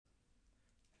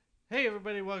Hey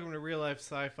everybody, welcome to Real Life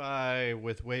Sci-Fi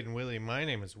with Wade and Willie. My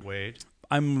name is Wade.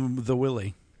 I'm the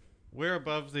Willie. We're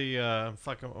above the I'm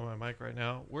fucking on my mic right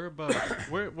now. We're above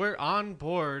we're on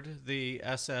board the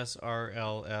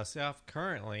SSRLSF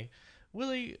currently.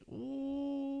 Willie,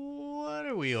 what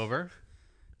are we over?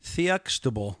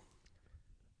 Theoxtable.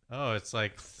 Oh, it's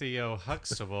like Theo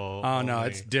Huxtable. Oh, no,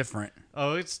 it's different.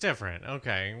 Oh, it's different.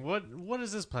 Okay. What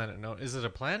is this planet? No, is it a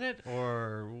planet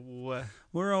or what?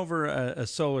 We're over a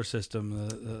solar system.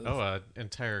 An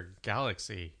entire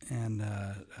galaxy. And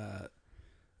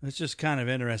it's just kind of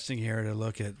interesting here to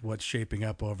look at what's shaping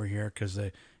up over here because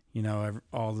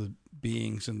all the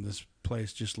beings in this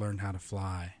place just learned how to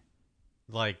fly.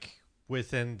 Like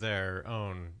within their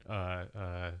own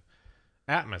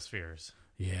atmospheres.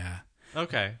 Yeah.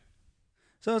 Okay.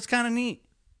 So it's kind of neat.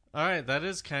 All right, that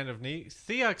is kind of neat.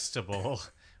 Theoxtable.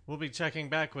 We'll be checking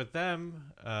back with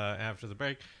them after the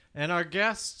break. And our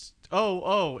guests...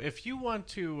 if you want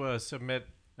to submit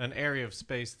an area of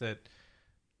space that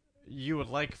you would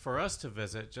like for us to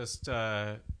visit, just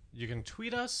you can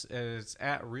tweet us. It's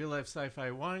at Real Life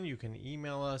Sci-Fi 1. You can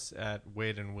email us at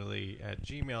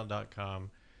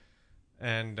wadeandwillie@gmail.com.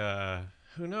 And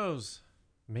who knows?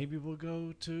 Maybe we'll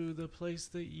go to the place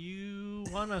that you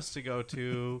want us to go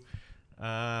to.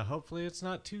 Hopefully it's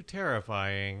not too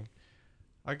terrifying.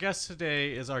 Our guest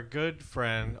today is our good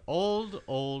friend,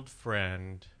 old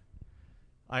friend.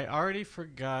 I already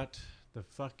forgot the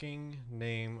fucking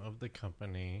name of the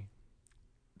company.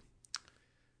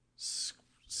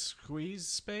 Squeeze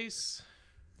Space?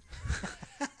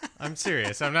 I'm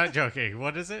serious. I'm not joking.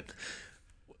 What is it?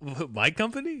 My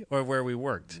company or where we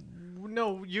worked?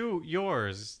 No,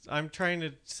 yours. I'm trying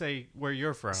to say where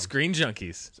you're from. Screen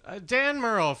Junkies. Dan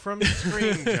Murrell from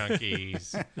Screen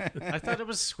Junkies. I thought it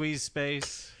was Squeeze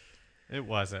Space. It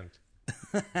wasn't.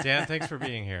 Dan, thanks for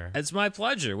being here. It's my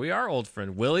pleasure. We are old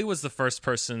friend. Willie was the first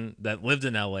person that lived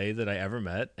in L.A. that I ever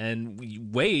met.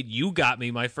 And Wade, you got me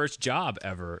my first job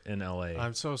ever in L.A.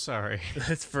 I'm so sorry.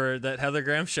 It's for that Heather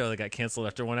Graham show that got canceled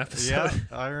after one episode. Yeah,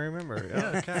 I remember.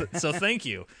 Yeah, okay. So thank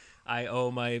you. I owe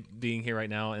my being here right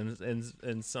now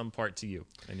in some part to you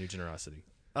and your generosity.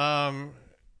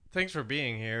 Thanks for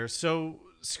being here. So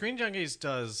Screen Junkies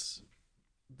does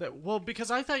that. Well, because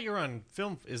I thought you were on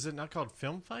film. Is it not called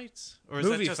Film Fights? Or is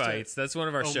Movie that just Fights. That's one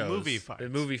of our shows. Movie Fights.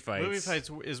 Movie Fights. Movie Fights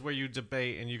is where you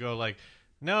debate and you go like,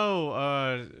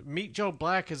 no, Meet Joe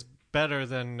Black is better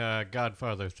than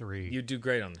Godfather 3. You do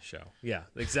great on the show. Yeah,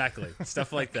 exactly.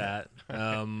 Stuff like that.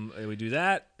 We do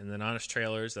that, and then Honest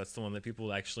Trailers. That's the one that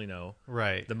people actually know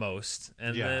the most.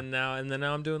 And then now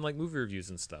I'm doing like movie reviews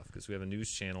and stuff because we have a news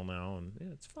channel now, and yeah,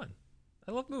 it's fun.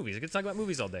 I love movies. I get to talk about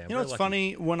movies all day. It's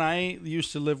funny when I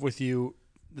used to live with you.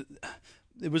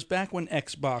 It was back when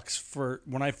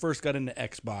when I first got into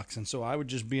Xbox, and so I would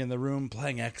just be in the room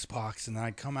playing Xbox, and then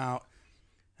I'd come out.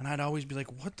 And I'd always be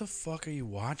like, what the fuck are you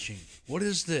watching? What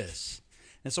is this?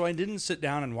 And so I didn't sit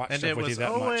down and watch stuff with you that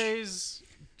much. And it was always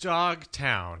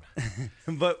Dogtown.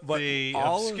 but the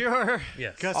all obscure...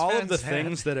 Yes. All of the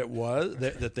things that it was,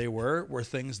 that they were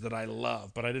things that I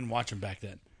love, but I didn't watch them back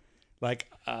then. Like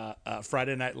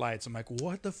Friday Night Lights. I'm like,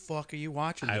 what the fuck are you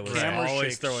watching? The I was camera always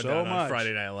shakes throwing so down much. on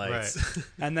Friday Night Lights. Right.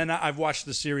 And then I've watched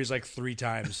the series like 3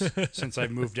 times since I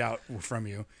moved out from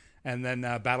you. And then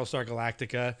Battlestar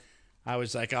Galactica. I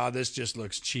was like, oh, this just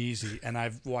looks cheesy. And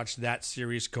I've watched that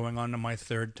series going on to my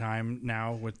 3rd time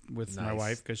now with my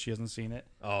wife because she hasn't seen it.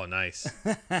 Oh, nice.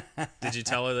 Did you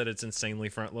tell her that it's insanely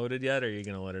front-loaded yet, or are you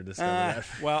going to let her discover that?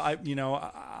 Well,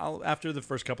 I'll after the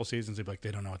first couple seasons, I'll be like, they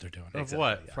don't know what they're doing. Of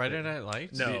what? Yeah. Friday Night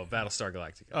Lights? No, Battlestar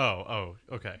Galactica. Oh,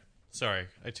 okay. Sorry.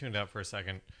 I tuned out for a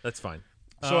second. That's fine.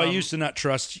 So I used to not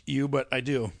trust you, but I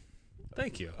do.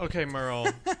 Thank you. Okay, Murrell.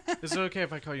 Is it okay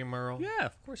if I call you Murrell? Yeah,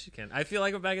 of course you can. I feel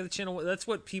like back at the channel, that's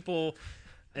what people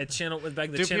at channel back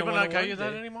at the Do channel. Do people not call you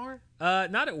that anymore?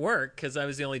 Not at work because I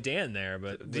was the only Dan there.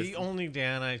 But the only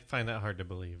Dan, I find that hard to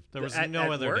believe. There was no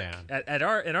at other work, Dan.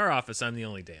 In our office, I'm the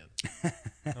only Dan.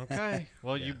 Okay.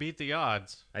 Well, you beat the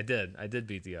odds. I did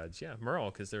beat the odds. Yeah,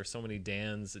 Murrell, because there were so many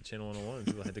Dans at Channel 101.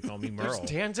 People had to call me Murrell. There's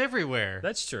Dans everywhere.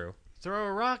 That's true. Throw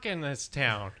a rock in this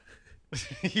town.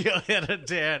 You'll hit a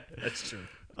Dan. That's true.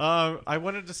 I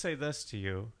wanted to say this to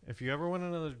you. If you ever want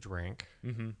another drink,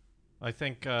 I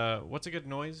think, what's a good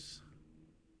noise,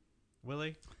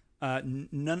 Willie?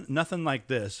 Nothing like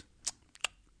this.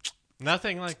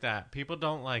 Nothing like that. People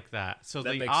don't like that. So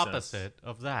That the makes opposite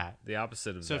of that. The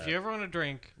opposite of that. So if you ever want a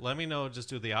drink, let me know. Just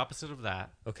do the opposite of that.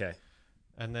 Okay.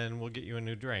 And then we'll get you a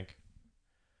new drink.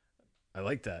 I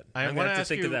like that. I'm going to have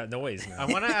to think of that noise now. I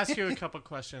want to ask you a couple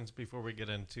questions before we get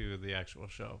into the actual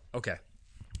show. Okay.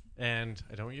 And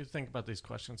I don't want you to think about these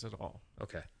questions at all.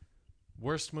 Okay.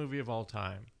 Worst movie of all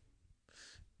time.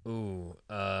 Ooh.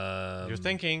 You're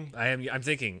thinking. I'm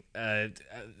thinking.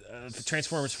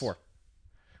 Transformers 4.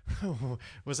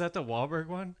 Was that the Wahlberg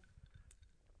one?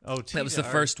 Oh, TJ, that was the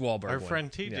first Wahlberg one. Our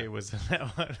friend TJ was in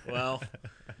that one. Well,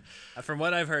 from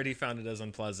what I've heard, he found it as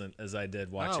unpleasant as I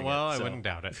did watching it. Oh, well, I wouldn't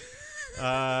doubt it.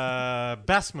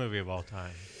 Best movie of all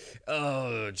time.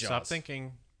 Oh, Jaws. Stop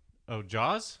thinking. Oh,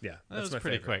 Jaws? Yeah, that was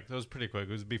pretty quick. That was pretty quick.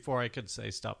 It was before I could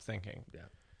say stop thinking. Yeah.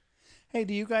 Hey,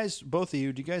 do you guys, both of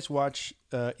you, watch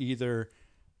either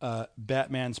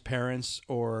Batman's Parents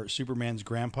or Superman's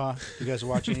Grandpa? Do you guys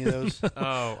watch any of those?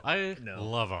 Oh, I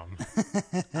love them.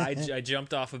 I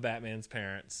jumped off of Batman's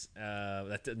Parents.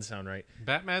 That didn't sound right.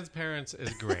 Batman's Parents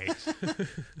is great.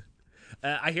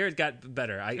 I hear it got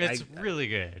better. It's really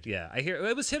good. Yeah, I hear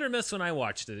it was hit or miss when I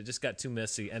watched it. It just got too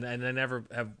messy, and I never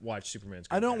have watched Superman's Grandparents.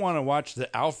 I don't want to watch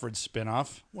the Alfred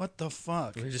spinoff. What the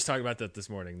fuck? We were just talking about that this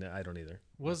morning. No, I don't either.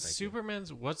 What's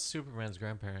Superman's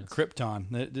Grandparents? Krypton.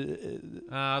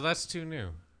 That's too new.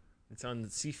 It's on the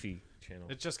Sci-Fi channel.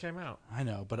 It just came out. I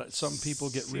know, but some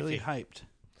people get really hyped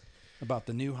about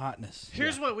the new hotness.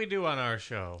 Here's what we do on our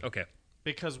show. Okay.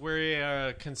 Because we're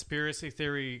a conspiracy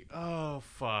theory. Oh,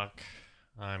 fuck.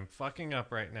 I'm fucking up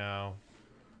right now.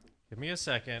 Give me a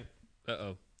second.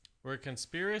 Uh-oh. We're a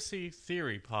conspiracy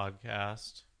theory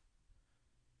podcast.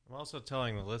 I'm also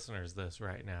telling the listeners this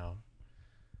right now.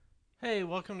 Hey,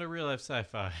 welcome to Real Life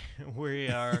Sci-Fi. We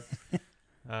are...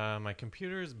 my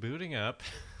computer is booting up.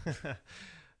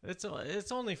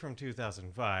 It's only from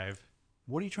 2005.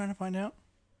 What are you trying to find out?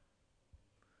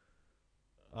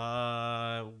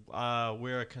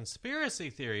 We're a conspiracy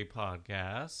theory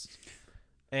podcast,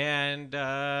 and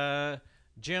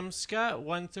Jim Scott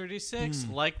 136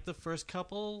 liked the first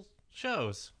couple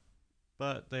shows,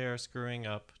 but they are screwing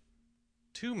up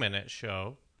 2-minute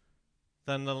show.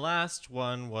 Then the last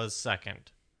one was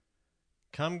second.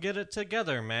 Come get it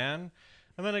together, man.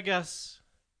 I'm gonna guess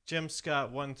Jim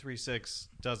Scott 136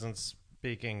 doesn't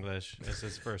speak English as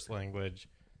his first language.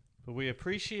 But we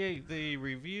appreciate the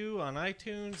review on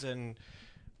iTunes, and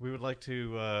we would like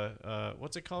to,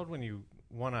 what's it called when you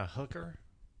want a hooker?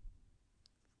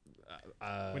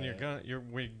 When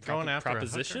we're going after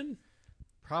proposition? a hooker?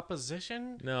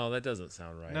 Proposition? No, that doesn't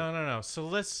sound right. No.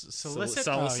 Solicit.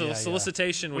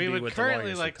 Solicitation would be what the lawyers would call it. We would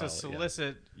currently like to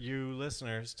solicit you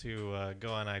listeners to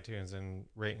go on iTunes and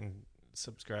rate and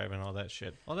subscribe and all that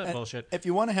shit. All that bullshit. If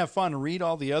you want to have fun, read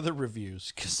all the other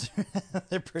reviews because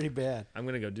they're pretty bad. I'm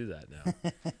going to go do that now.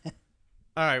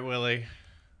 All right, Willie.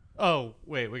 Oh,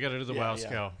 wait. We got to do the WoW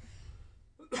scale.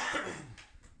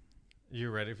 You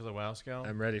ready for the WoW scale?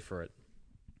 I'm ready for it.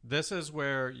 This is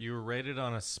where you're rated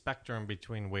on a spectrum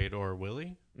between Wade or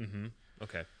Willie. Mm-hmm.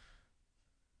 Okay.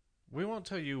 We won't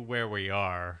tell you where we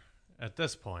are at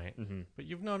this point, but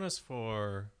you've known us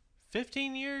for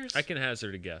 15 years? I can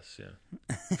hazard a guess, yeah.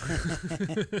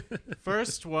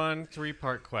 First one,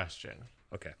 3-part question.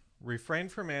 Okay. Refrain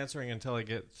from answering until I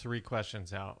get 3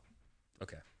 questions out.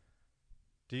 Okay.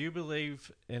 Do you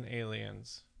believe in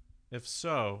aliens? If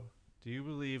so, do you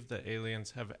believe that aliens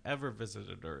have ever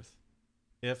visited Earth?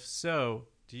 If so,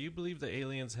 do you believe the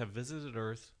aliens have visited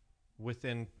Earth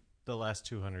within the last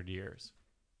 200 years?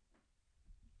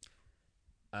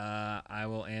 I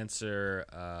will answer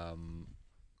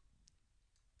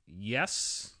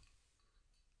yes.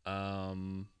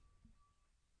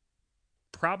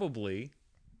 Probably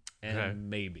and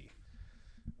maybe.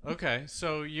 Okay,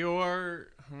 so you're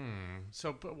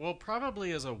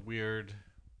probably is a weird.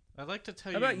 I'd like to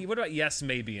tell you. What about yes,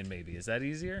 maybe, and maybe? Is that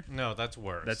easier? No, that's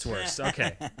worse. That's worse.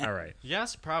 Okay. All right.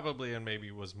 Yes, probably, and maybe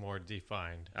was more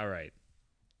defined. All right.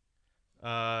 All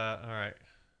right.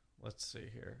 Let's see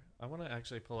here. I want to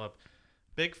actually pull up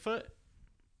Bigfoot.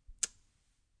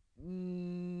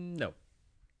 No.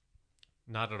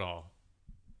 Not at all.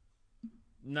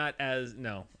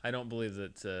 No. I don't believe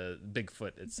that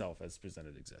Bigfoot itself as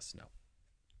presented exists. No.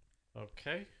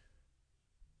 Okay.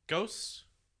 Ghosts?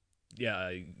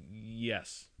 Yeah,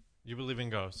 yes. You believe in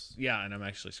ghosts? Yeah, and I'm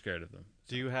actually scared of them.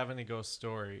 Do you have any ghost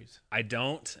stories? I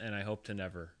don't, and I hope to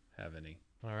never have any.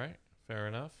 All right, fair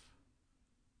enough.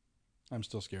 I'm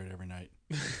still scared every night.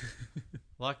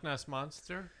 Loch Ness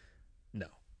Monster? No.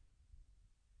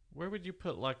 Where would you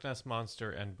put Loch Ness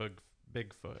Monster and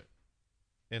Bigfoot?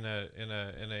 In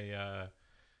a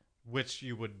which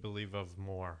you would believe of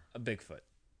more? A Bigfoot.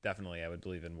 Definitely, I would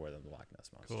believe in more than the Loch Ness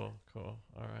Monster. Cool.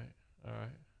 All right.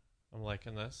 I'm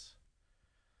liking this.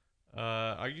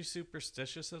 Are you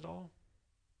superstitious at all?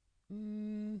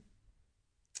 Not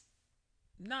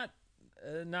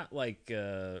not like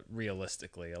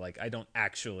realistically. Like, I don't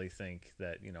actually think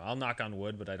that, I'll knock on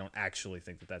wood, but I don't actually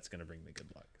think that that's going to bring me good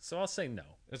luck. So I'll say no.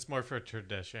 It's more for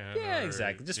tradition. Yeah,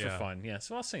 exactly. Just for fun. Yeah,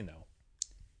 so I'll say no.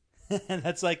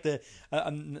 That's like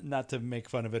not to make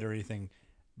fun of it or anything,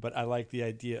 but I like the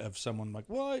idea of someone like,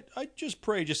 well, I just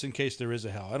pray just in case there is a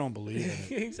hell. I don't believe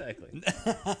in it. Exactly.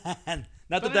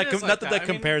 not that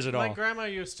compares at all. My grandma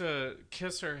used to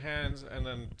kiss her hands and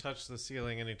then touch the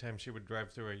ceiling anytime she would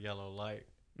drive through a yellow light.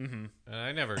 Mm-hmm. And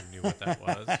I never knew what that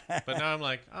was. But now I'm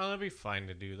like, oh, that'd be fine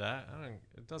to do that.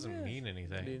 It doesn't mean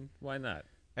anything. I mean, why not?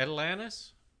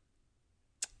 Atlantis?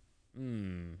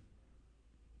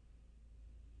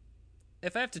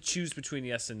 If I have to choose between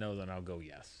yes and no, then I'll go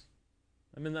yes.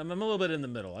 I mean, I'm a little bit in the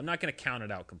middle. I'm not going to count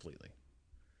it out completely.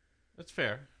 That's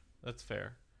fair.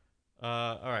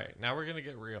 All right, now we're going to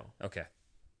get real. Okay.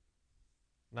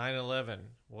 9/11,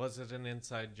 was it an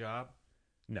inside job?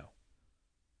 No.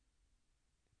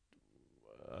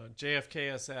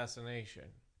 JFK assassination,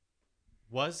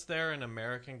 was there an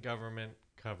American government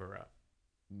cover-up?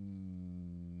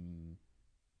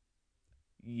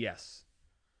 Yes.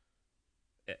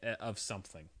 Of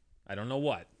something. I don't know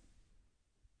what.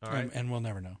 All right. And we'll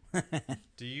never know.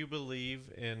 Do you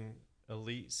believe in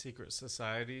elite secret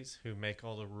societies who make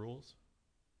all the rules?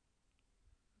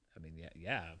 I mean,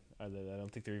 yeah. I don't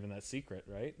think they're even that secret,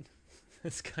 right?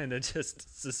 It's kind of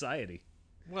just society.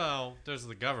 Well, there's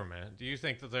the government. Do you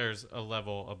think that there's a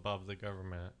level above the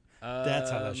government? That's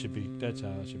how that should be. That's how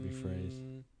that should be phrased.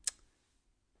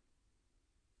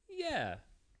 Yeah.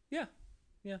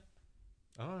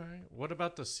 All right. What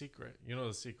about The Secret? You know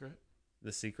The Secret?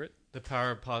 The Secret? The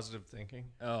Power of Positive Thinking?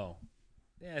 Oh.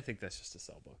 Yeah, I think that's just to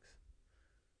sell books.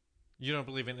 You don't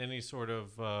believe in any sort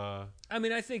of... I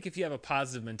mean, I think if you have a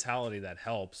positive mentality, that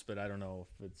helps, but I don't know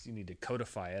if you need to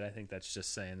codify it. I think that's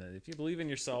just saying that if you believe in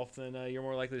yourself, then you're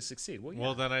more likely to succeed. Well, yeah.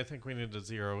 Well, then I think we need to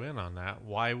zero in on that.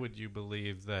 Why would you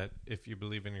believe that if you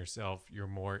believe in yourself, you're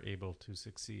more able to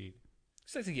succeed?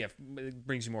 So I think it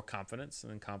brings you more confidence,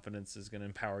 and then confidence is going to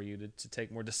empower you to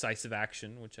take more decisive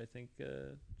action, which I think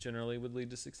generally would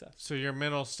lead to success. So your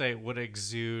mental state would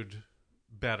exude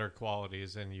better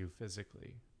qualities than you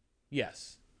physically?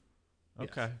 Yes.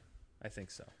 Okay. Yes. I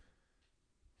think so.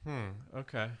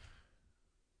 Okay.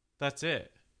 That's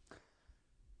it.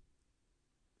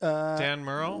 Dan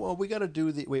Murrell? Well, we got to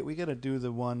do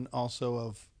the one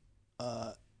also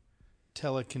of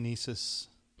telekinesis.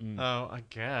 Oh, I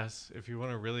guess if you want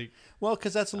to really, well,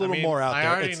 because that's a little more out there.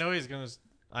 I already know what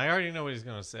he's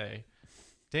gonna say.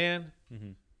 Dan,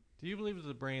 do you believe that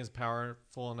the brain is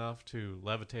powerful enough to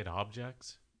levitate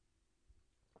objects?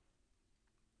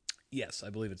 Yes,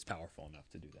 I believe it's powerful enough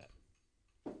to do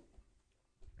that.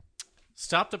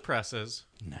 Stop the presses.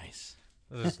 Nice.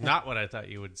 That's not what I thought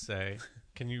you would say.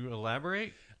 Can you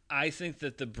elaborate? I think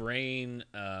that the brain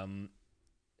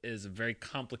is a very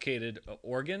complicated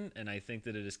organ, and I think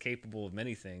that it is capable of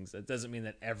many things. That doesn't mean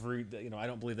that I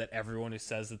don't believe that everyone who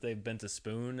says that they've been to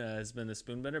spoon has been a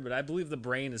spoon bender, but I believe the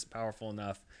brain is powerful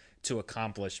enough to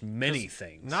accomplish many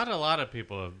things. Not a lot of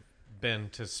people have been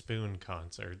to spoon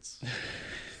concerts.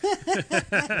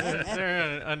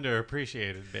 They're an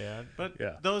underappreciated band,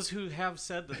 but those who have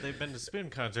said that they've been to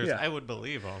spoon concerts, I would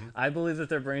believe them. I believe that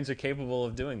their brains are capable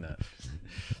of doing that.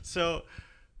 So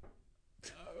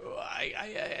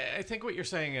I think what you're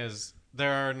saying is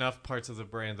there are enough parts of the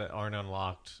brain that aren't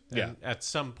unlocked. And at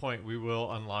some point, we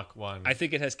will unlock one. I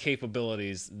think it has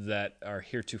capabilities that are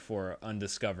heretofore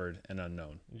undiscovered and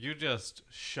unknown. You just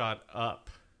shut up.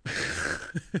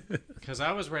 Because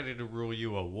I was ready to rule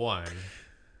you a 1,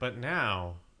 but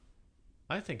now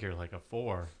I think you're like a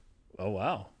 4. Oh,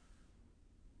 wow.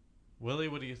 Willie,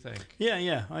 what do you think?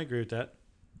 Yeah, I agree with that.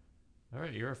 All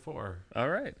right, you're a 4. All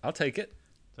right, I'll take it.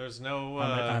 There's no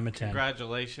I'm a 10.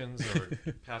 Congratulations or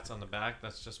pats on the back.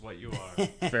 That's just what you are.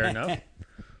 Fair enough.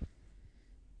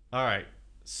 All right,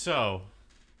 so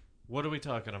what are we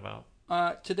talking about?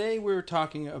 Today we're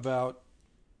talking about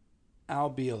Al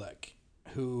Bielek,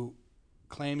 who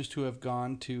claims to have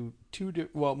gone to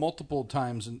multiple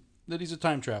times, and that he's a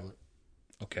time traveler.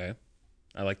 Okay.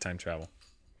 I like time travel.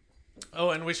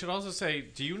 Oh, and we should also say,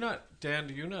 Dan,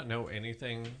 do you not know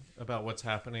anything about what's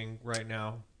happening right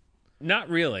now? Not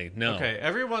really, no. Okay,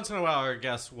 every once in a while our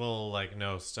guests will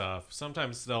know stuff.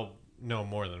 Sometimes they'll know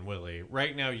more than Willie.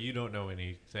 Right now you don't know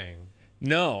anything.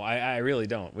 No, I really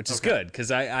don't, which is good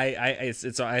because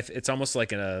it's almost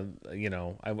like I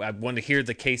want to hear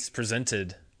the case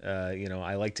presented.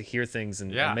 I like to hear things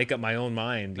and make up my own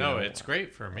mind. It's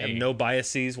great for me. I have no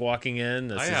biases walking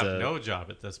in. I have no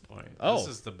job at this point. This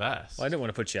is the best. Well, I didn't want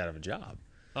to put you out of a job.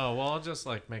 Oh, well, I'll just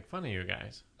make fun of you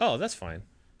guys. Oh, that's fine.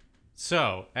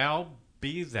 So, Al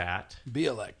be that.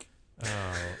 Bielek.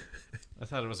 Oh, I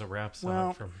thought it was a rap song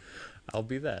Well, from. I'll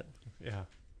be that. Yeah.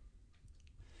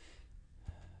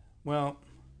 Well,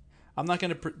 I'm not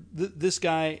going to. This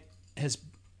guy has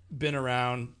been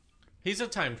around. He's a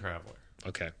time traveler.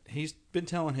 Okay. He's been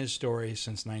telling his story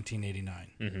since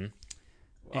 1989.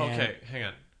 Mm-hmm. Okay, hang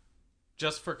on.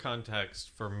 Just for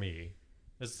context, for me,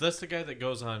 is this the guy that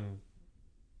goes on,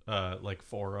 like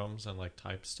forums and like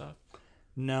type stuff?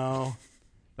 No.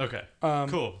 Okay.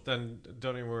 Cool. Then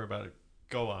don't even worry about it.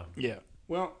 Go on. Yeah.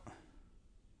 Well,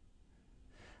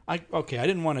 I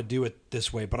didn't want to do it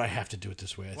this way, but I have to do it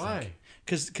this way. I Why? think.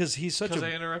 Because he's such Because a.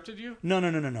 I interrupted you? No.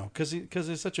 Because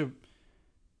he's such a.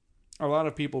 A lot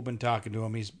of people have been talking to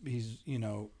him. He's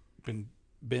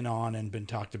been on and been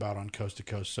talked about on Coast to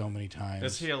Coast so many times.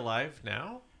 Is he alive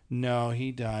now? No,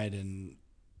 he died in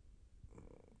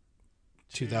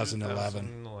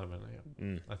 2011. 2011.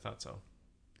 Yeah. I thought so.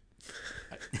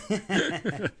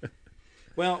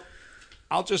 Well,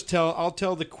 I'll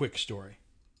tell the quick story.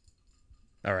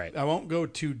 All right. I won't go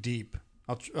too deep.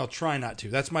 I'll try not to.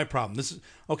 That's my problem. This is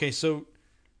okay. So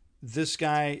this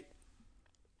guy,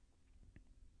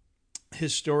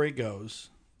 his story goes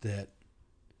that.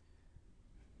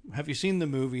 Have you seen the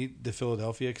movie The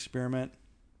Philadelphia Experiment?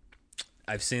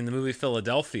 I've seen the movie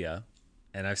Philadelphia,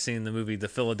 and I've seen the movie The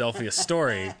Philadelphia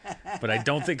Story, but I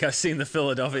don't think I've seen The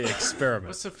Philadelphia Experiment.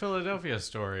 What's the Philadelphia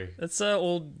Story? That's an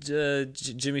old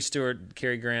Jimmy Stewart,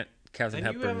 Cary Grant, Captain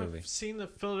And you Hepburn haven't movie. seen the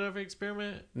Philadelphia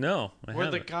Experiment? No, I Where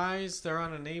haven't. the guys, they're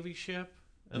on a Navy ship,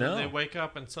 and No. then they wake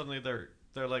up, and suddenly they're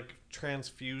like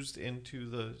transfused into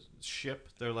the ship.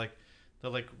 They're like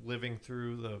living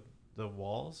through the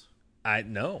walls. I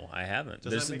haven't.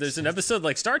 Does that make There's an sense? episode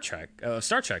like Star Trek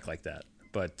like that,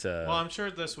 but Well, I'm sure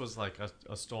this was like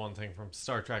a stolen thing from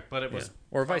Star Trek, but it was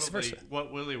Or vice probably- versa.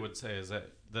 What Willie would say is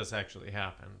that this actually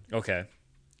happened. okay,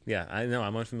 yeah, I know.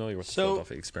 I'm unfamiliar with the So-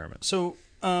 Philadelphia Experiment. So,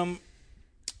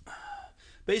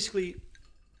 basically,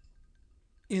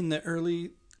 in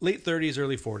the late 30s,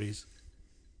 early 40s,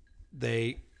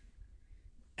 they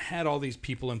had all these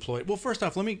people employed. Well, first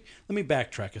off, let me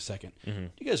backtrack a second. Mm-hmm.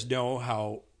 Do you guys know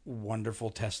how wonderful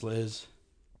Tesla is?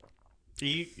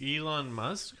 Elon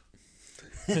Musk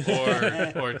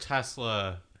or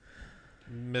Tesla,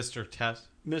 Mr.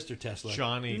 Tesla,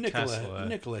 Johnny Tesla,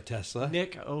 Nikola Tesla.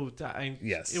 Nick. Oh,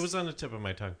 Yes. it was on the tip of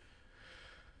my tongue.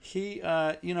 He,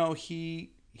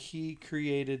 he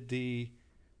created the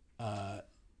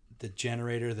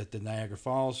generator that the Niagara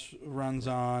Falls runs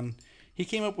on. He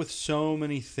came up with so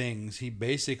many things. He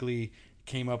basically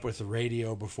came up with the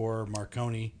radio before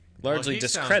Marconi. Largely he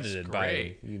sounds discredited by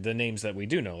great. the names that we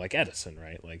do know, like Edison,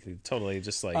 right? Like totally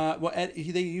just like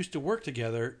They used to work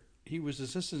together. He was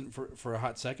assistant for a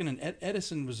hot second, and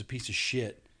Edison was a piece of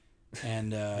shit.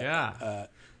 And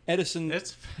Edison,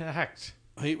 It's fact.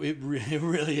 it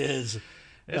really is.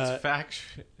 It's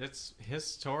It's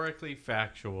historically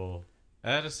factual.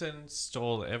 Edison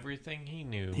stole everything he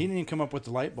knew. He didn't even come up with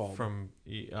the light bulb. From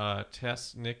Nicky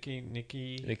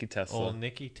Tesla. Old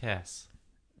Nicky Tess.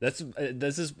 This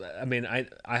is. I mean, I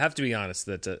have to be honest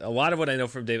that a lot of what I know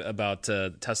from about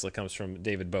Tesla comes from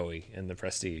David Bowie and The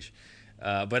Prestige,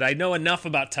 but I know enough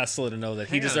about Tesla to know that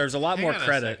he deserves a lot more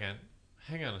credit.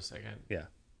 Hang on a second. Yeah.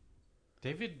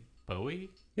 David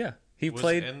Bowie Yeah. He was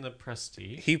played in The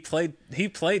Prestige. He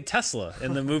played Tesla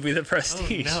in the movie The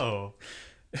Prestige.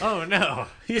 Oh no!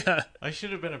 Yeah. I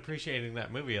should have been appreciating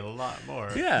that movie a lot more.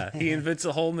 Yeah, he invents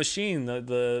a whole machine,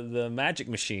 the magic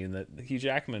machine that Hugh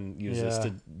Jackman uses to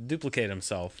duplicate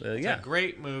himself. It's a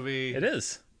great movie. It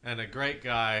is. And a great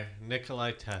guy,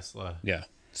 Nikola Tesla. Yeah.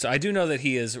 So I do know that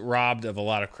he is robbed of a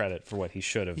lot of credit for what he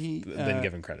should have been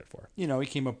given credit for. He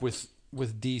came up with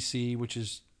DC, which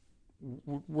is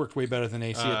worked way better than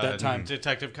AC at that time.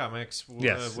 Detective Comics,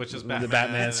 Yes, which is Batman. The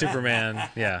Batman, Superman.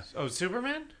 Yeah. Oh,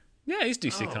 Superman? Yeah, he's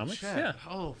DC Oh, Comics. shit. Yeah.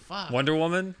 Oh, fuck. Wonder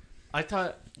Woman, I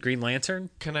thought. Green Lantern.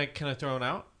 Can I throw it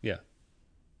out? Yeah.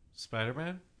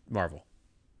 Spider-Man? Marvel.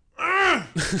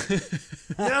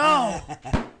 No!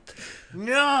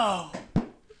 No!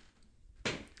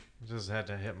 Just had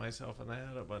to hit myself in the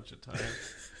head a bunch of times.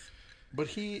 But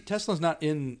Tesla's not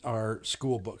in our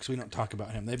school books. We don't talk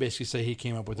about him. They basically say he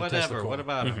came up with the Tesla Whatever. coil. What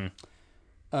about him?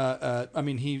 I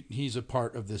mean, he's a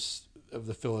part of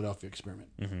the Philadelphia experiment.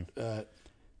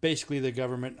 Basically, the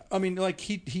government. I mean, like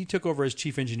he took over as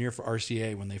chief engineer for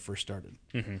RCA when they first started.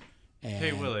 And,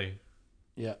 Hey, Willie.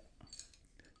 Yeah.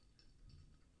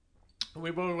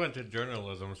 We both went to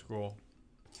journalism school.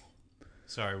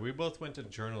 Sorry, we both went to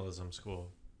journalism school.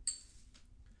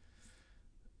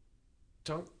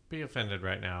 Don't be offended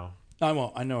right now. I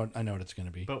won't. I know what it's going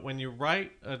to be. But when you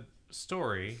write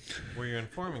story where you're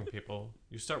informing people,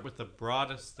 you start with the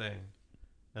broadest thing,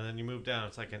 and then you move down.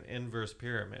 It's like an inverse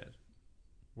pyramid,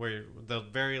 where the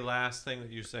very last thing that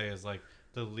you say is like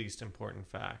the least important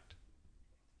fact.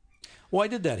 Well, I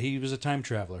did that. He was a time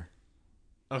traveler.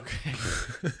 Okay.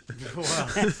 Well,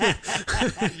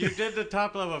 you did the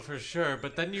top level for sure,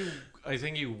 but then I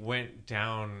think you went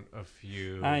down a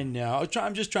few. I know.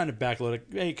 I'm just trying to backload it,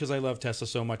 because I love Tesla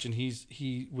so much, and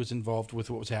he was involved with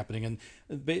what was happening, and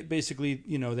basically,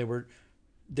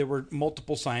 there were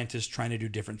multiple scientists trying to do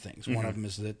different things. One of them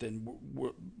is that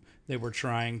they were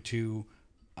trying to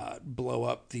blow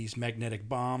up these magnetic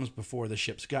bombs before the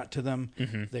ships got to them.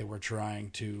 They were trying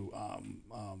to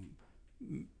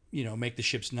make the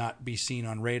ships not be seen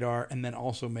on radar, and then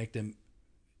also make them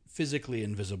physically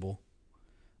invisible.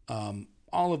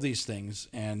 All of these things,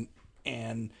 and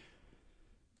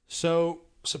so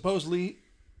supposedly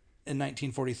in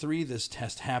 1943 this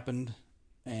test happened,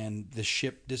 and the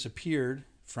ship disappeared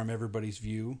from everybody's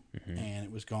view, and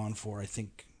it was gone for, I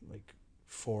think, like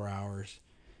 4 hours.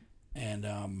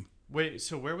 And wait,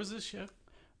 so where was this ship?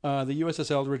 The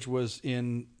USS Eldridge was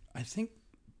in, I think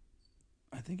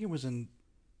it was in,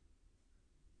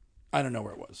 I don't know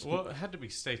where it was. Well, it had to be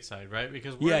stateside, right?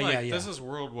 Because this is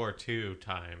World War II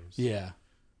times. Yeah.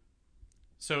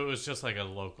 So it was just like a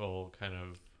local kind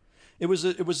of. It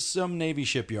was some Navy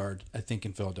shipyard, I think,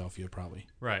 in Philadelphia, probably.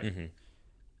 Right.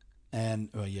 And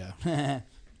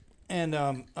and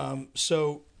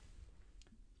so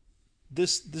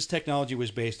this technology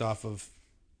was based off of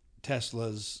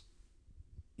Tesla's.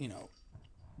 I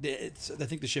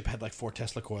think the ship had like 4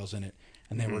 Tesla coils in it,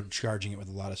 and they were charging it with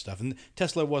a lot of stuff. And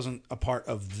Tesla wasn't a part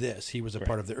of this; he was a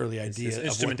part of the early idea. Of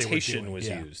instrumentation what was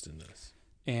used in this.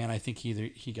 And I think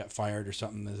he got fired or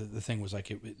something. The thing was like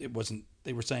it wasn't.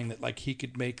 They were saying that like he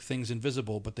could make things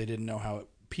invisible, but they didn't know how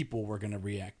people were going to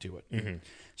react to it.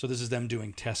 So this is them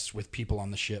doing tests with people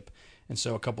on the ship, and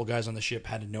so a couple guys on the ship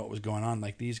had to know what was going on,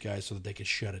 like these guys, so that they could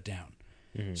shut it down.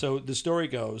 So the story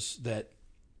goes that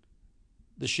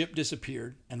the ship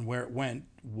disappeared, and where it went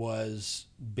was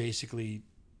basically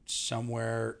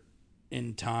somewhere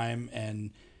in time,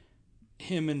 and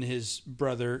him and his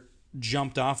brother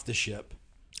jumped off the ship.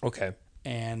 Okay.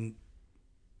 And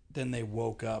then they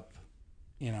woke up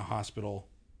in a hospital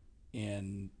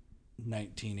in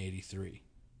 1983.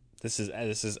 This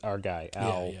is our guy,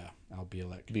 Al. Al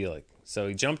Bielek. Bielek. So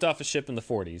he jumped off a ship in the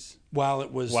 40s while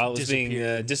it was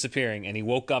being disappearing, and he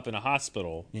woke up in a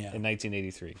hospital in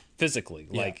 1983 physically,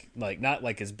 like not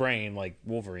like his brain, like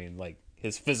Wolverine, like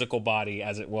his physical body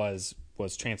as it was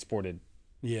transported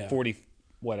 40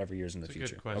 whatever years in the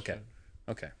future. Good question.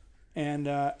 Okay. And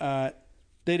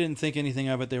they didn't think anything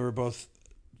of it. They were both,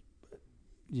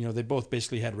 they both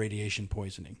basically had radiation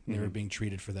poisoning. They were being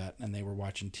treated for that, and they were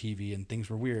watching TV, and things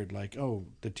were weird. Like, oh,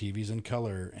 the TV's in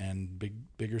color and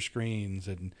bigger screens,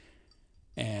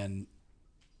 and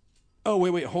oh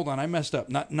wait, hold on, I messed up.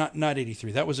 Not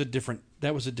 83. That was a different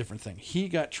thing. He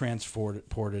got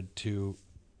transported to.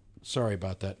 Sorry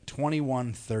about that.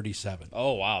 2137.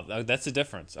 Oh wow, that's a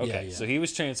difference. Okay, so he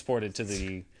was transported to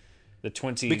the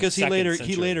 20 because he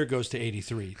later goes to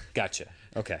 83. Gotcha.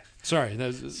 Okay. Sorry.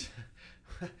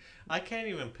 I can't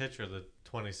even picture the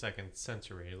 22nd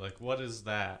century. Like, what is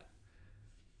that?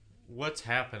 What's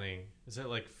happening? Is it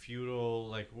like feudal?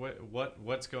 Like,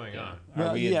 what's going on?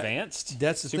 Are we advanced?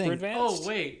 That's the Super thing. Advanced? Oh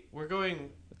wait, we're going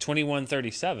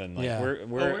 2137. Like we're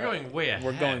going way ahead.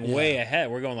 We're going way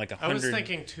ahead. We're going like 100. I was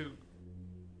thinking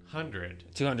 200.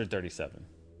 237.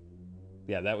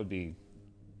 Yeah, that would be.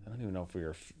 I don't even know if we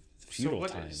were feudal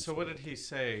times. So what did he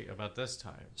say about this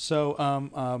time?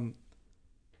 So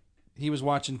he was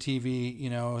watching TV,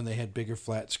 and they had bigger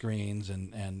flat screens,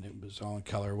 and it was all in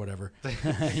color or whatever.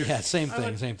 Same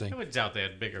thing. I would doubt they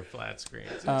had bigger flat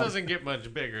screens. It doesn't get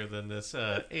much bigger than this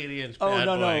 80-inch bad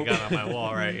boy I got on my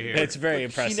wall right here. It's very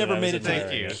impressive. He never made it.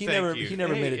 Thank you. He never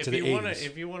made it to the 80s.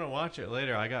 If you want to watch it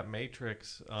later, I got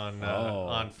Matrix on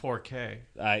 4K.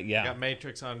 I got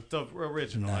Matrix on the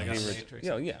original. Nice. I got Matrix.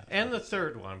 And the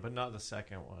third one, but not the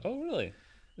second one. Oh, really?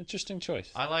 Interesting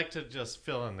choice. I like to just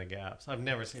fill in the gaps. I've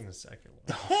never seen the second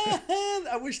one.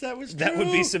 I wish that was true. That would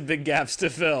be some big gaps to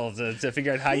fill to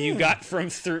figure out how you got from 1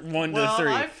 to 3. Well,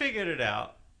 I figured it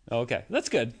out. Okay, that's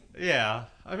good. Yeah,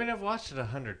 I mean, I've watched it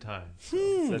 100 times.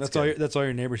 So. That's all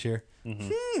your neighbors hear.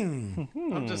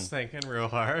 I'm just thinking real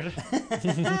hard.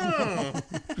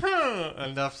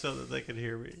 Enough so that they could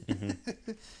hear me.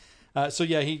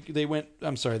 They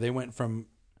went from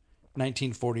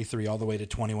 1943 all the way to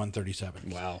 2137.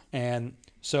 Wow. And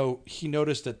so he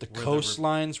noticed that the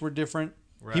coastlines were different.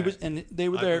 Right. He was, and they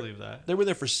were I there. believe that. They were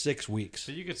there for 6 weeks.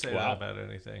 So you could say that about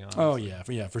anything. Honestly. Oh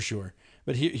yeah, for sure.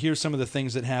 But here's some of the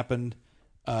things that happened.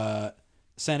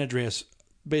 San Andreas,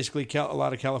 basically, a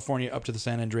lot of California up to the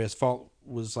San Andreas Fault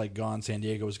was like gone. San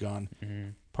Diego was gone. Mm-hmm.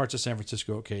 Parts of San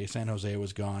Francisco okay. San Jose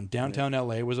was gone. Downtown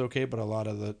LA was okay, but a lot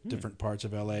of the different parts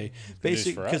of LA,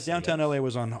 basically, because downtown LA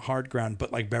was on hard ground,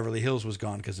 but like Beverly Hills was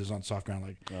gone because it was on soft ground.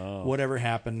 Like whatever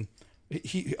happened.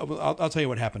 I'll tell you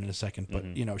what happened in a second, but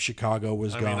Chicago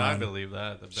was gone. I mean, I believe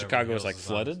that. Chicago was like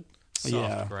flooded.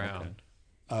 Soft ground.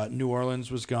 Okay. New Orleans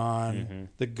was gone. Mm-hmm.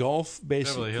 The Gulf,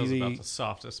 basically, Beverly Hills about the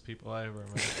softest people I ever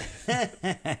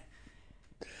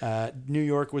met. New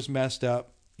York was messed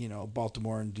up.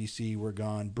 Baltimore and D.C. were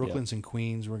gone. Brooklyn's and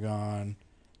Queens were gone.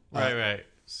 Right.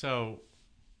 So,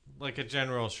 like a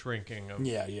general shrinking of.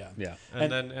 Yeah.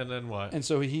 And then what? And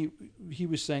so he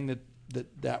was saying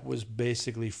that was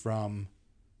basically from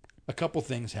a couple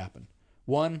things happened.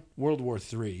 One, World War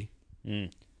III,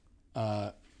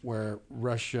 where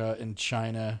Russia and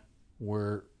China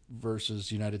were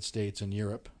versus United States and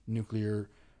Europe. Nuclear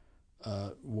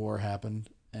war happened,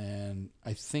 and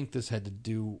I think this had to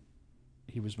do.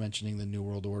 He was mentioning the New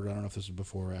World Order. I don't know if this was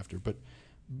before or after, but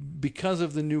because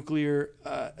of the nuclear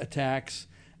attacks,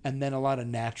 and then a lot of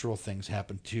natural things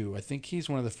happened too. I think he's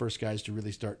one of the first guys to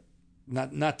really start.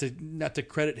 Not to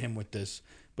credit him with this,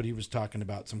 but he was talking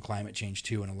about some climate change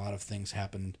too, and a lot of things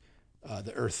happened.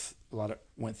 The Earth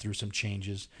went through some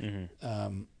changes,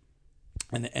 and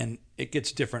it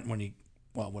gets different when you.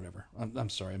 Well, whatever. I'm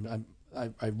sorry.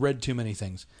 I read too many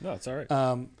things. No, it's all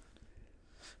right.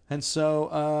 And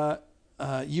so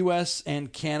U.S.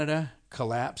 and Canada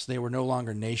collapsed. They were no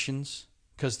longer nations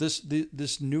because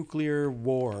this nuclear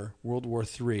war, World War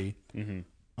III.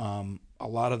 A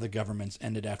lot of the governments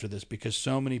ended after this because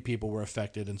so many people were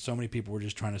affected and so many people were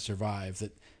just trying to survive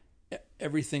that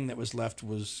everything that was left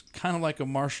was kind of like a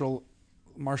martial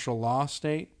law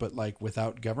state, but like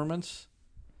without governments.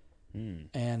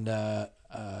 And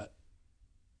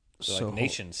so like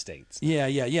nation states.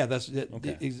 Yeah. That's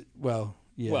okay. Well,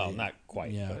 not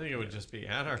quite. Yeah. I think it would just be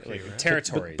anarchy, right?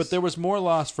 Territories. But there was more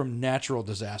loss from natural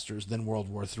disasters than World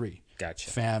War III. Gotcha.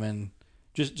 Famine.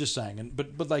 Just saying,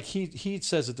 but like he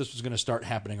says that this was going to start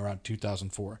happening around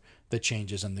 2004, the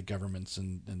changes in the governments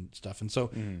and stuff, and so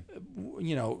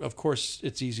of course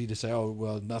it's easy to say, oh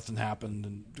well, nothing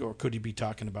happened, or could he be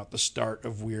talking about the start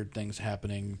of weird things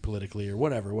happening politically or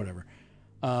whatever.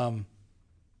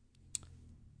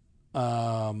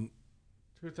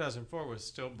 2004 was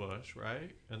still Bush,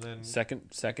 right? And then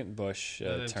second Bush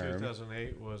and then term.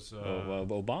 2008 was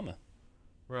Obama.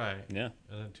 Right. Yeah.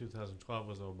 And then 2012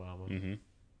 was Obama. Mm-hmm.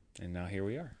 And now here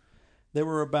we are. There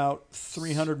were about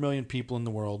 300 million people in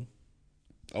the world.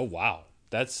 Oh, wow.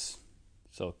 That's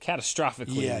so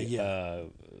catastrophically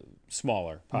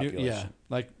smaller population.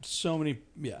 Like so many.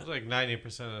 Yeah. It's like 90%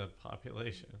 of the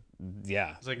population.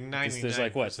 Yeah. It's like 99%. There's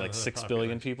like what? Like 6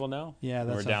 billion people now? Yeah,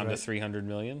 that's we're down right. to 300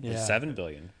 million? Yeah. 7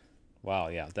 billion. Wow,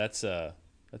 yeah. That's a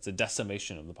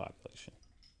decimation of the population.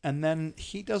 And then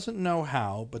he doesn't know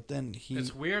how, but then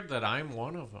It's weird that I'm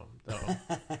one of them, though.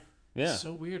 Yeah. It's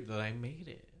so weird that I made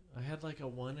it. I had like a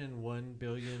 1 in 1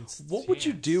 billion. What would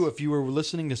you do if you were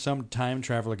listening to some time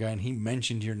traveler guy and he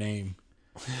mentioned your name?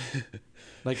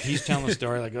 Like he's telling a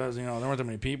story like, there weren't that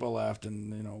many people left,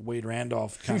 and Wade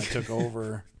Randolph kind of took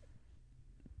over.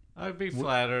 I'd be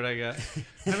flattered, I guess.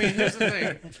 I mean, here's the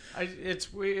thing.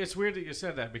 It's weird that you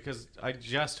said that because I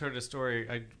just heard a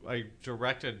story. I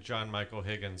directed John Michael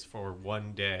Higgins for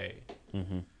one day.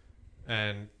 Mm-hmm.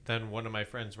 And then one of my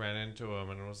friends ran into him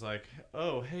and was like,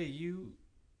 oh, hey, you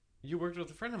worked with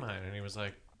a friend of mine. And he was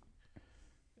like,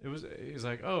 he's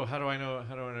like, oh, how do I know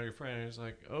your friend? And he's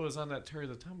like, oh, it was on that Terry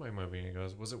the Tomboy movie. And he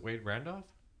goes, was it Wade Randolph?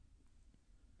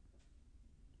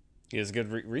 He has a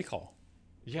good recall.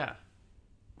 Yeah.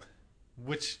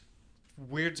 Which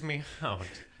weirds me out.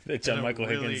 That John Michael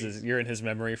Higgins you're in his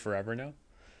memory forever now?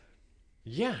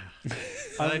 Yeah.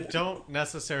 I don't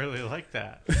necessarily like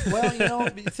that. Well,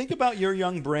 think about your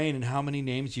young brain and how many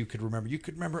names you could remember. You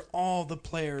could remember all the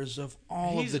players of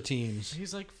all of the teams.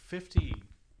 He's like 50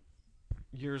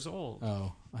 years old.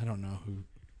 Oh, I don't know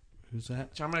who's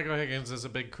that. John Michael Higgins is a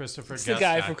big Christopher Guest the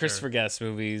guy actor. from Christopher Guest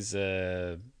movies.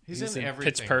 He's in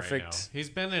everything. Pitch Perfect. Right now. He's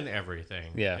been in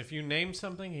everything. Yeah. If you name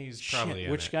something, he's probably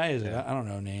in Which it. guy is it? I don't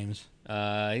know names.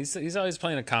 He's always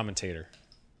playing a commentator.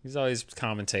 He's always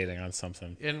commentating on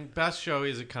something. In Best Show,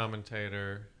 he's a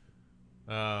commentator.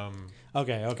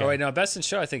 Okay. Oh wait, no, Best in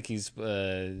Show. I think he's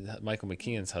Michael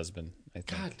McKean's husband. I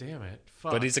think. God damn it!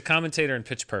 Fuck. But he's a commentator in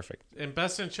Pitch Perfect. In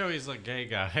Best in Show, he's a gay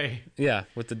guy. Yeah,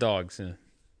 with the dogs. Yeah.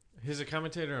 He's a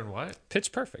commentator in what?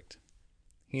 Pitch Perfect.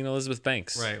 He and Elizabeth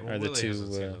Banks Right. Well, are the Willie two.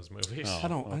 hasn't seen those movies. Oh, I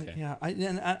don't. okay.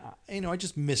 I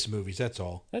just miss movies. That's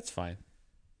all. That's fine.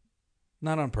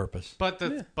 Not on purpose.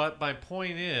 But my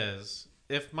point is,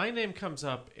 if my name comes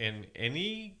up in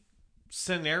any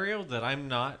scenario that I'm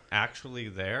not actually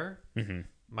there,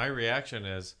 my reaction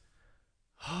is,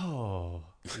 oh,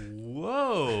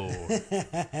 whoa.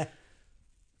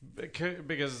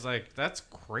 Because it's like, that's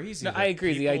crazy. No, I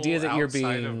agree. The idea that you're outside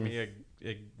being of me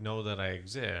know that I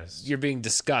exist. You're being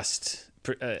discussed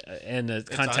in a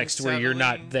context where you're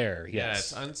not there. Yes. Yeah,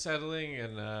 it's unsettling,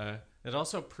 and it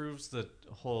also proves the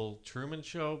whole Truman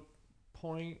Show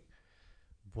point.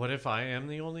 What if I am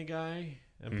the only guy?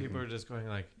 And people are just going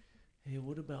like, hey,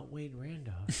 what about Wade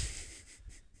Randolph?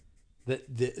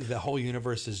 The whole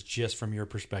universe is just from your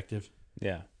perspective.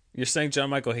 Yeah. You're saying John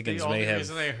Michael Higgins may have... The only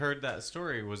reason I heard that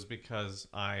story was because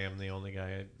I am the only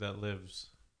guy that lives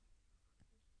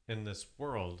in this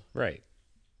world. Right.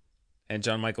 And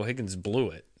John Michael Higgins blew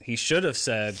it. He should have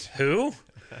said, who?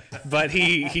 But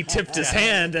he tipped his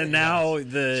hand, and now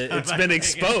it's been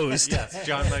exposed. Yes,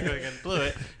 John Michael Higgins blew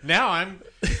it. Now I'm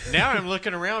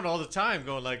looking around all the time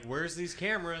going like, where's these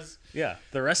cameras? Yeah,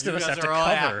 the rest of us have to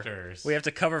cover. Actors. We have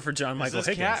to cover for John Michael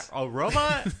Higgins. A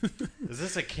robot? Is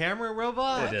this a camera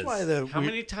robot? It is. How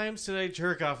many times did I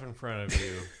jerk off in front of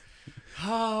you?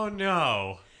 Oh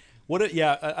no.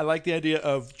 I like the idea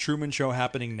of Truman Show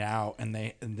happening now,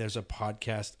 and there's a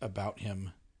podcast about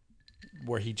him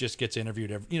where he just gets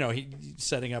interviewed. He's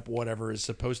setting up whatever is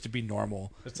supposed to be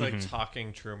normal. It's like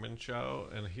Talking Truman Show,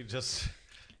 and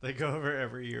they go over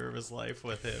every year of his life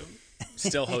with him.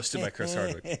 Still hosted by Chris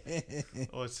Hardwick.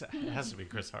 Oh, it has to be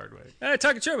Chris Hardwick. Hey,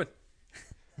 Talking Truman.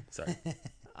 Sorry.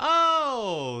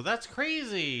 Oh, that's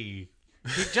crazy.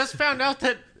 He just found out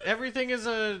that everything is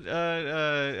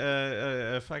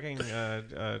a fucking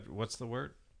what's the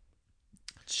word?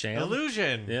 Sham?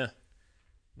 Illusion. Yeah.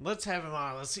 Let's have him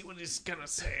on. Let's see what he's gonna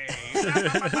say.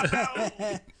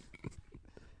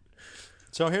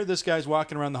 So here, this guy's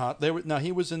walking around the hospital.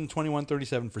 He was in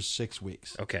 2137 for 6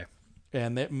 weeks. Okay.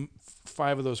 And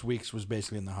 5 of those weeks was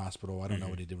basically in the hospital. I don't know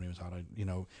what he did when he was out.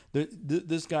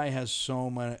 This guy has so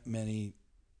many.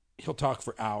 He'll talk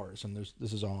for hours, and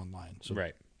this is all online. So,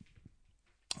 right.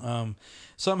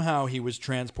 Somehow he was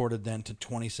transported then to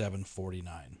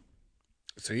 2749.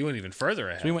 So he went even further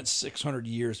ahead. So he went 600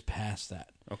 years past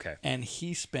that. Okay. And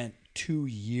he spent 2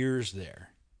 years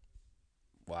there.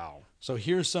 Wow. So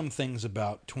here's some things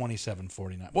about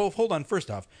 2749. Well, hold on. First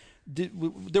off,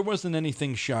 there wasn't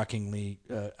anything shockingly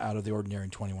out of the ordinary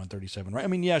in 2137, right? I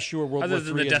mean, yeah, sure. World Other War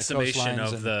than III the decimation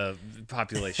of the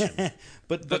population.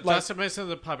 but the decimation of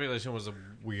the population was a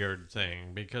weird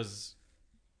thing because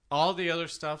all the other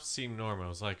stuff seemed normal. It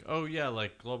was like, oh yeah,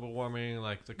 like global warming,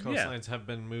 like the coastlines have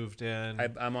been moved in.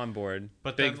 I'm on board.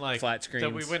 But big then, like, flat screens.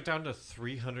 That we went down to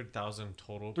 300,000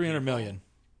 total. 300 million.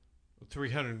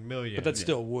 300 million. But that's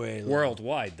still way low.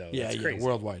 Worldwide, though. Yeah, that's crazy.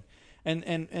 Worldwide. And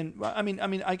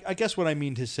I guess what I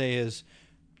mean to say is,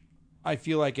 I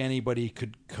feel like anybody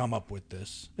could come up with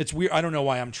this. It's weird. I don't know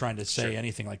why I'm trying to say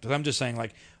anything like this. I'm just saying,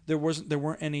 like, there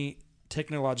weren't any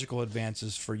technological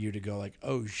advances for you to go like,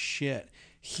 oh shit,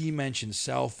 he mentioned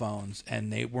cell phones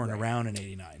and they weren't around in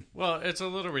 '89. Well, it's a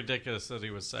little ridiculous that he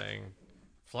was saying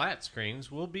flat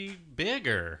screens will be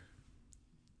bigger.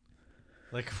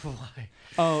 Like, why?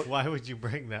 Oh, why would you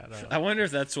bring that up? I wonder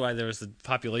if that's why there was the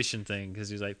population thing, because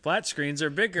he's like, flat screens are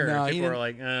bigger. No, people are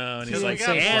like, oh, and he's like,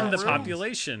 and the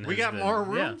population. We got more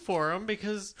room for them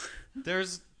because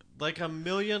there's like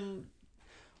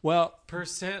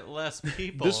 1,000,000% less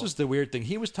people. This was the weird thing.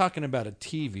 He was talking about a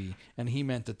TV, and he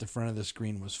meant that the front of the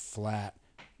screen was flat,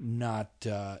 not.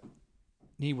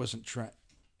 He wasn't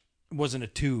wasn't a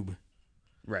tube.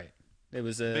 Right. It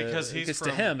was a because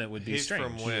to him it would be he's strange.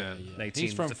 From when? Yeah.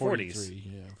 He's from 40s.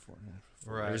 Yeah,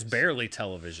 right. There was barely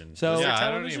television. So, was there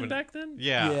television back then?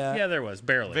 Yeah, there was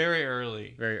barely. Very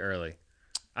early.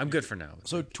 I'm good for now.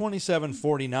 So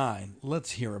 2749.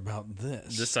 Let's hear about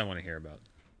this. This I want to hear about.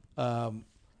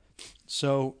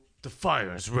 So the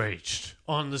fires raged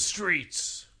on the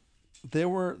streets.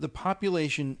 The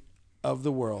population of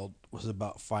the world was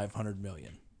about 500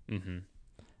 million,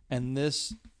 and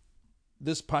this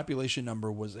population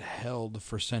number was held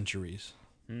for centuries.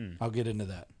 I'll get into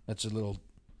that. That's a little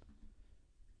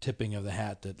tipping of the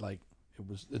hat that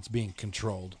it's being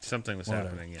controlled. Something was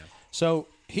happening, yeah. So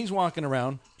he's walking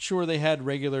around. Sure, they had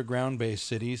regular ground-based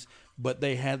cities, but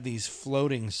they had these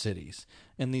floating cities.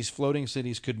 And these floating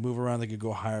cities could move around. They could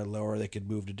go higher, lower. They could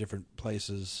move to different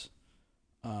places.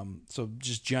 So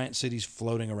just giant cities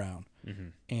floating around.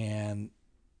 And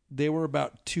they were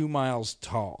about 2 miles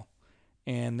tall.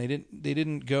 And they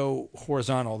didn't go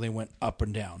horizontal. They went up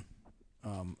and down.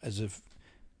 as if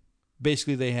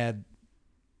basically they had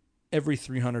every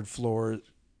 300 floors.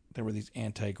 There were these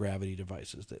anti-gravity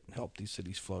devices that helped these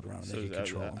cities float around. And they could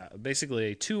control them.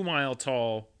 Basically, a 2-mile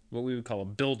tall, what we would call a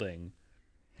building,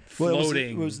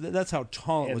 floating. That's how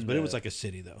tall it was, but it was like a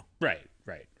city, though. Right.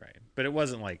 But it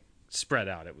wasn't like spread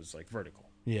out. It was like vertical.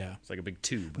 Yeah, it's like a big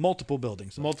tube. Multiple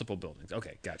buildings. Multiple buildings.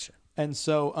 Okay, gotcha. And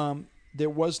so there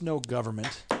was no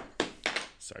government.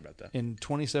 Sorry about that. In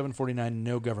 2749,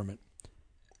 no government.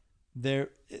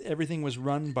 Everything was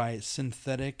run by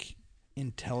synthetic,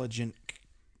 intelligent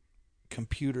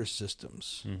computer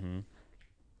systems. Mm-hmm.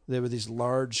 There were these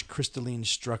large crystalline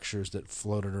structures that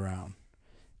floated around,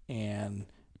 and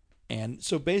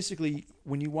so basically,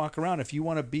 when you walk around, if you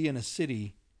want to be in a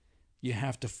city, you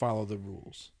have to follow the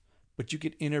rules, but you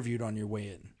get interviewed on your way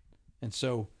in, and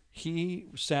so he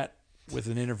sat with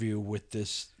an interview with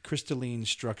this crystalline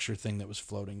structure thing that was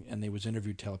floating, and they was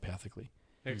interviewed telepathically.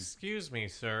 Excuse me,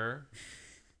 sir.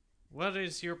 What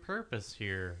is your purpose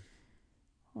here?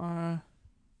 I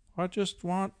just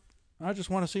want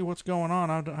to see what's going on.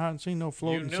 I haven't seen no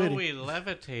floating city. You know we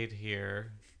levitate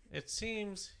here. It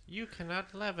seems you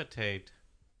cannot levitate.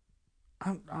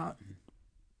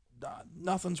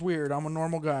 Nothing's weird. I'm a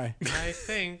normal guy. I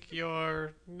think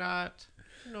you're not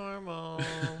normal.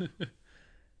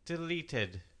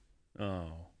 Deleted.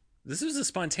 Oh. This was a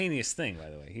spontaneous thing, by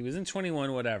the way. He was in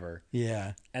 21 whatever.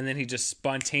 Yeah. And then he just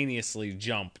spontaneously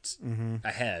jumped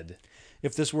ahead.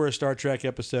 If this were a Star Trek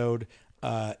episode,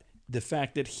 the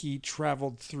fact that he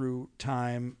traveled through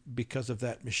time because of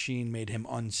that machine made him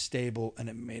unstable, and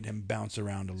it made him bounce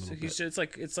around a little bit.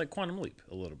 It's like Quantum Leap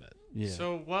a little bit. Yeah.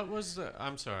 So what was the?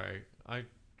 I'm sorry, I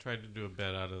tried to do a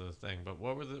bit out of the thing, but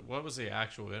what was the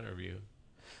actual interview?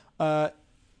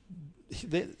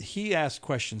 He asked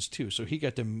questions too, so he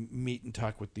got to meet and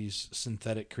talk with these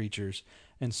synthetic creatures.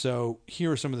 And so here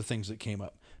are some of the things that came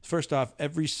up. First off,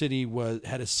 every city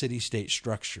had a city-state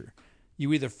structure.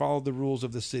 You either follow the rules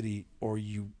of the city or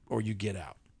you get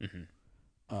out.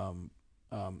 Mm-hmm.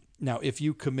 Now, if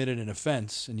you committed an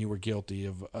offense and you were guilty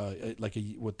of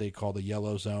what they call the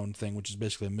yellow zone thing, which is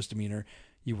basically a misdemeanor,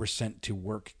 you were sent to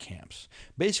work camps.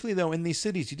 Basically, though, in these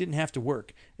cities, you didn't have to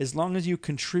work as long as you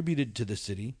contributed to the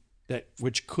city.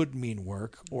 Which could mean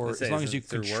work, or as long as you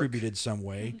contributed some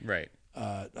way, right?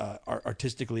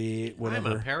 Artistically, whatever.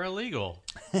 I'm a paralegal.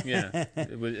 Yeah.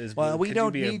 Well, we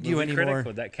don't need you anymore. Critic?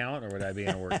 Would that count, or would I be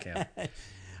in a work camp?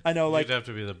 I know, you'd have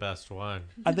to be the best one.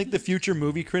 I think the future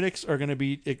movie critics are going to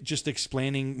be just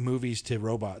explaining movies to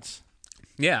robots.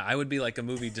 Yeah, I would be like a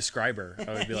movie describer.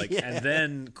 I would be like, and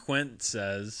then Quint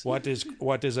says, "What is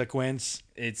a quince?"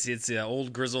 It's an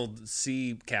old grizzled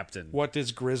sea captain. What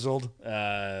is grizzled?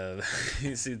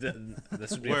 You see,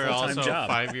 this would be We're a full-time also job.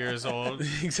 5 years old.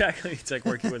 Exactly, it's like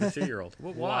working with a 3-year-old.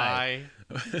 Why?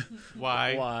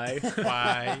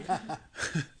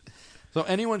 So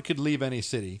anyone could leave any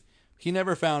city. He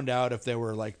never found out if there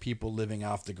were like people living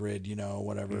off the grid,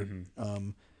 whatever. Mm-hmm.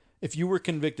 If you were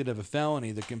convicted of a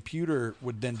felony, the computer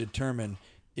would then determine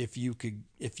if you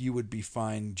would be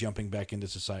fine jumping back into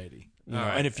society.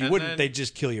 Right. And if you wouldn't, they'd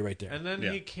just kill you right there. And then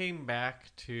he came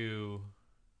back to.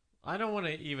 I don't want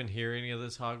to even hear any of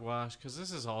this hogwash because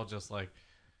this is all just like.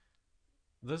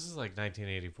 This is like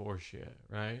 1984 shit,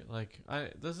 right?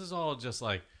 This is all just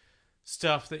like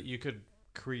stuff that you could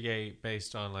create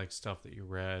based on like stuff that you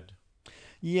read.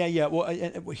 Yeah. Well,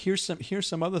 here's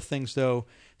some other things though.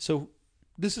 So.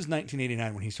 This is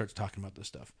 1989 when he starts talking about this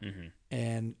stuff. Mm-hmm.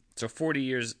 And so 40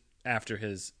 years after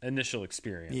his initial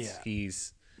experience, he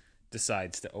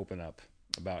decides to open up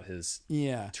about his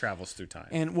travels through time.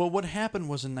 And well, what happened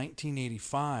was in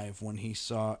 1985 when he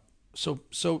saw so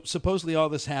supposedly all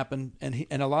this happened and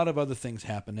a lot of other things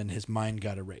happened and his mind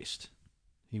got erased.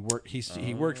 He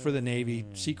worked for the Navy,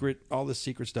 all this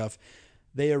secret stuff.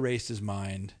 They erased his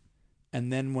mind.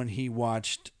 And then when he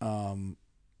watched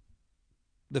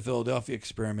the Philadelphia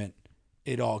experiment,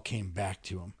 it all came back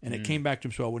to him. And it came back to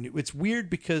him as well. It's weird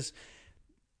because,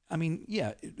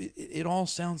 it all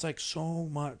sounds like so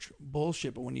much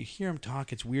bullshit. But when you hear him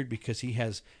talk, it's weird because he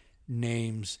has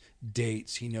names,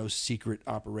 dates. He knows secret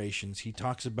operations. He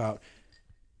talks about...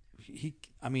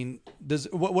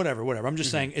 whatever. I'm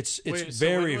just saying it's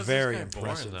very, very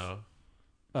impressive. Born,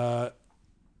 though?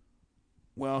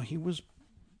 Well, he was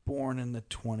born in the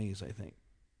 20s, I think.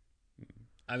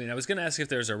 I was going to ask if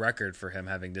there's a record for him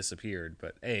having disappeared,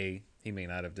 but A, he may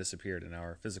not have disappeared in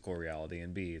our physical reality,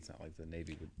 and B, it's not like the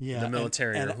Navy would, the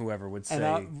military or whoever would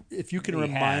say. If you can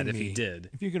remind me, if he did,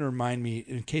 if you can remind me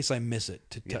in case I miss it,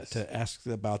 to ask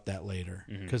about that later,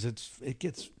 because it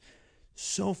gets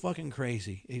So fucking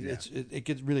crazy.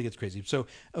 It really gets crazy.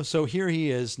 So here he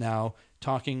is now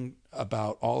talking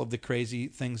about all of the crazy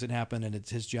things that happened, and it's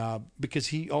his job because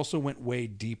he also went way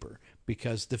deeper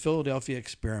because the Philadelphia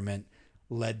experiment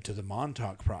led to the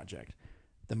Montauk Project.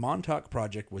 The Montauk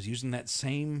Project was using that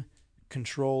same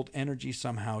controlled energy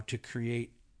somehow to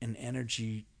create an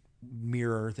energy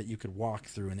mirror that you could walk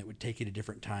through, and it would take you to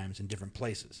different times and different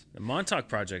places. The Montauk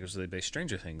Project was what they based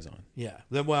Stranger Things on. Yeah.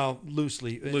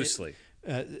 Loosely.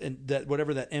 And that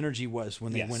whatever that energy was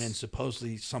when they went in,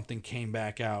 supposedly something came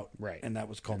back out, right? And that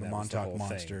was called the Montauk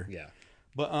Monster. Thing. Yeah.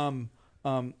 But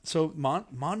so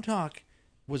Montauk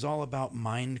was all about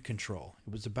mind control.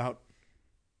 It was about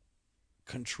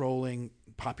controlling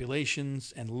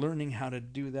populations and learning how to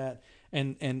do that.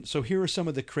 And so here are some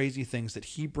of the crazy things that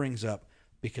he brings up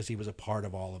because he was a part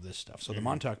of all of this stuff. So the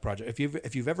Montauk Project.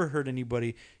 If you've ever heard anybody,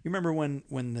 you remember when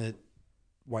the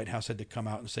White House had to come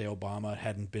out and say Obama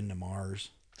hadn't been to Mars?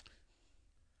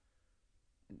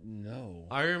 No.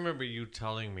 I remember you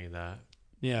telling me that.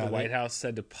 Yeah. The White House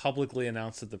had to publicly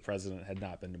announce that the president had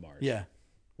not been to Mars. Yeah.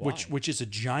 Why? Which is a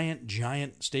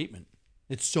giant statement.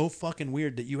 It's so fucking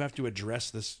weird that you have to address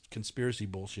this conspiracy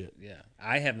bullshit. Yeah.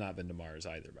 I have not been to Mars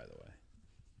either, by the way.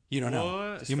 You don't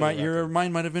know. What? Your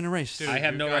mind might have been erased. Dude, I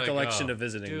have no recollection of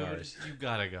visiting Mars. You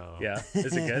gotta go. Yeah,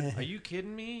 is it good? Are you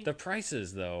kidding me? The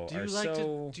prices, though, do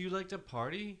you like to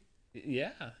party?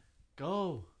 Yeah.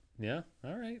 Go. Yeah.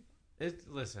 All right.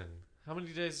 Listen. How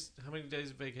many days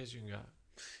of vacation you got?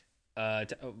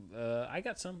 I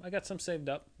got some saved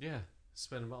up. Yeah.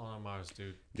 Spend them all on Mars,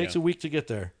 dude. Takes a week to get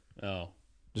there. Oh.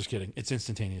 Just kidding. It's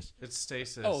instantaneous. It's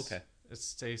stasis. Oh, okay. It's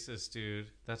stasis, dude.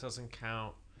 That doesn't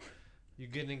count. You're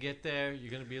going to get there.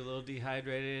 You're going to be a little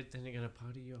dehydrated. Then you're going to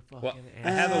party your fucking ass.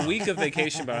 I have a week of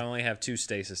vacation, but I only have 2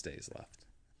 stasis days left.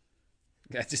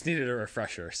 I just needed a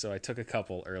refresher, so I took a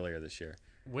couple earlier this year.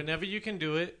 Whenever you can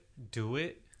do it, do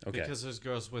it. Okay. Because there's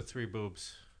girls with 3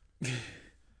 boobs.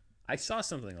 I saw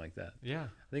something like that. Yeah.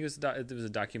 I think it was a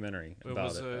documentary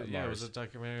about it. Yeah, it was a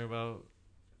documentary about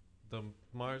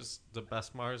the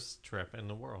best Mars trip in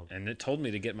the world. And it told me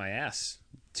to get my ass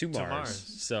to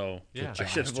Mars. So yeah. I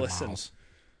should have listened. Miles.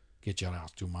 Get your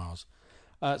ass to Mars.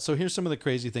 So here's some of the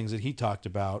crazy things that he talked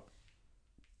about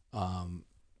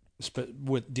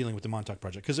with dealing with the Montauk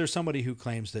Project. Because there's somebody who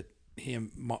claims that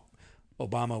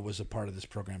Obama was a part of this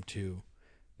program too,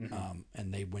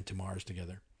 and they went to Mars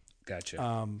together. Gotcha.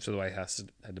 So the White House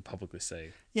had to publicly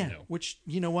say, yeah, no. Which,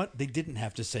 you know what? They didn't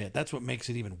have to say it. That's what makes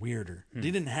it even weirder. They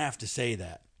didn't have to say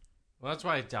that. Well, that's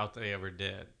why I doubt they ever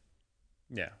did.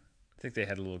 Yeah. I think they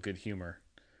had a little good humor.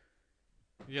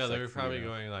 Yeah, they were probably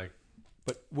going like...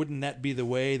 But wouldn't that be the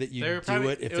way that you do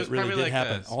it if it really did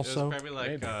happen? Also, it was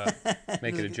probably like...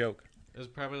 make it a joke. It was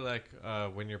probably like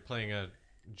when you're playing a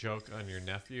joke on your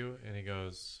nephew and he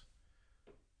goes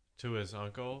to his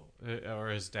uncle, or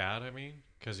his dad, I mean,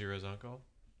 because you're his uncle.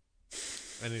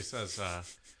 And he says,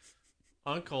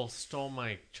 Uncle stole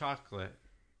my chocolate.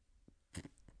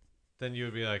 Then you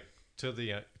would be like, to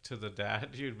the dad,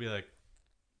 you'd be like,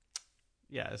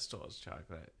 yeah, I stole his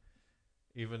chocolate.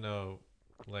 Even though,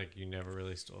 like, you never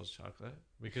really stole his chocolate.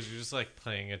 Because you're just, like,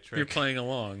 playing a trick. You're playing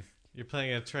along. You're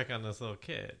playing a trick on this little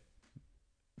kid.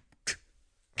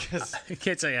 I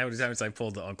can't tell you how many times I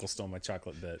pulled the Uncle Stole My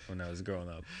Chocolate bit when I was growing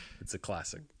up. It's a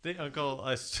classic. The uncle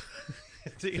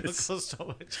stole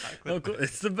my chocolate. Uncle,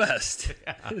 it's the best.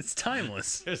 Yeah. It's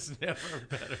timeless. There's never a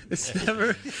better It's bit.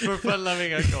 never For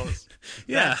fun-loving uncles.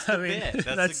 Yeah, That's the bit.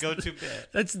 That's the go-to bit.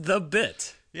 That's the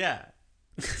bit. Yeah.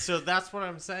 So that's what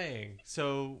I'm saying.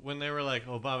 So when they were like,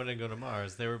 Obama didn't go to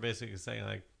Mars, they were basically saying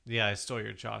like, yeah, I stole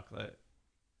your chocolate.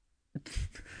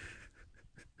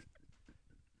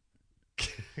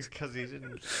 Because he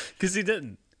didn't. Because he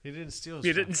didn't. He didn't steal his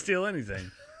He chocolate. didn't steal anything.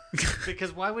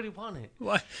 Because why would he want it?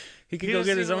 Why? He could He go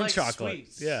doesn't get his even own like chocolate.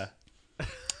 sweets. Yeah.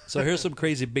 so here's some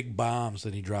crazy big bombs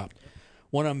that he dropped.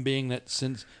 One of them being that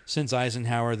since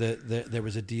Eisenhower, there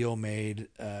was a deal made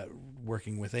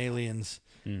working with aliens,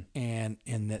 and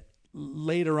that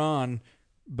later on,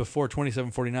 before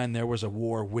 2749, there was a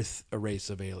war with a race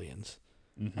of aliens.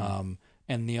 Mm-hmm.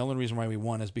 And the only reason why we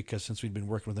won is because since we'd been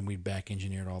working with them, we'd back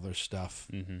engineered all their stuff.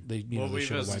 Mm-hmm. They we've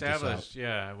should have wiped us out. established,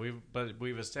 yeah,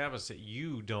 we've established that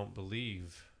you don't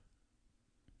believe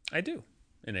I do.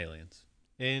 In aliens.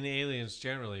 in aliens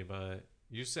generally, but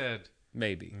you said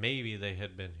Maybe. they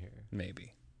had been here.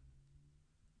 Maybe.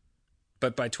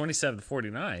 But by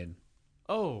 2749.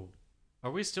 Oh,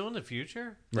 are we still in the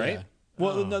future? Right? Yeah.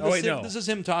 Well, Oh. no, this is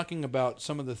him talking about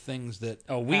some of the things that.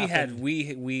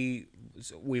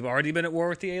 We've already been at war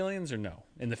with the aliens, or no?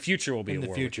 In the future, we'll be at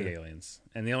war with the aliens.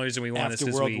 And the only reason we won is After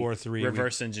because World we War III,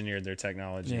 reverse engineered their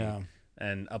technology. Yeah.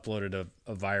 and uploaded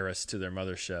a virus to their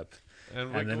mothership.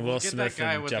 And then Will Smith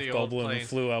and Jeff Goldblum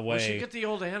flew away. We should get the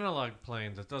old analog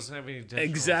plane that doesn't have any digital.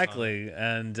 Exactly,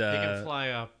 and he can fly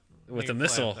up with a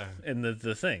missile in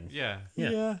the thing. Yeah.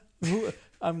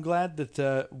 I'm glad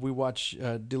that we watch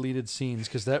deleted scenes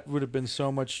because that would have been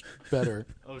so much better.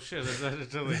 Oh shit! Is that a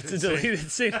deleted It's a deleted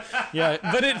scene? Yeah,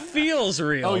 but it feels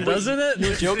real, doesn't it?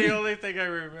 It's the only thing I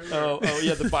remember. Oh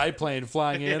yeah, the biplane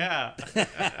flying in. Yeah.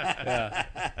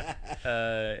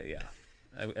 Yeah.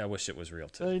 I wish it was real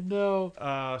too. I know.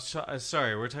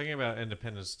 Sorry, we're talking about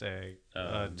Independence Day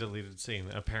deleted scene.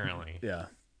 Apparently. Yeah.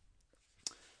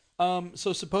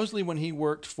 So supposedly when he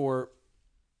worked for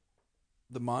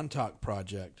the Montauk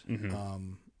Project,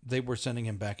 they were sending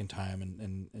him back in time,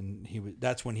 and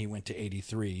that's when he went to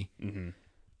 83,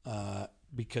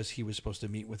 because he was supposed to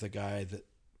meet with a guy that.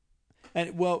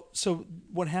 And so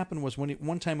what happened was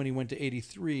one time when he went to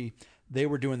 83, they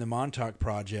were doing the Montauk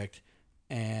Project,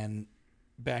 and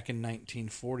back in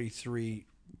 1943,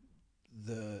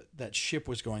 that ship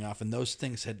was going off, and those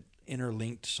things had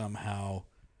interlinked somehow.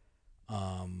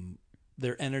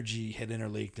 Their energy had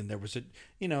interlinked, and there was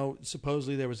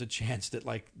supposedly there was a chance that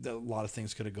a lot of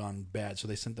things could have gone bad. So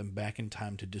they sent them back in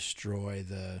time to destroy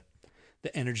the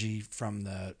energy from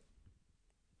the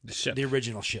ship, the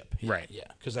original ship. Right. Yeah.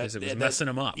 Because it was messing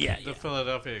them up. Yeah. The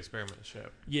Philadelphia experiment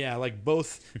ship. Yeah. Like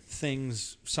both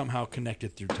things somehow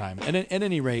connected through time. And at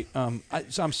any rate, I'm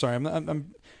sorry.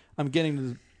 I'm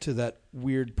getting to that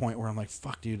weird point where I'm like,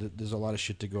 fuck, dude, there's a lot of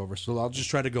shit to go over. So I'll just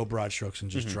try to go broad strokes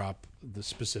and just drop the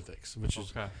specifics, which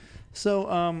is okay. So,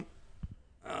 hold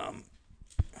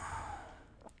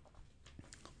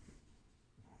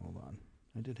on.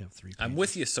 I did have 3 pages. I'm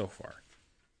with you so far.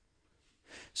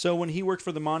 So when he worked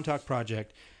for the Montauk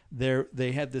Project,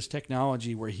 they had this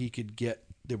technology where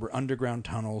there were underground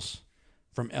tunnels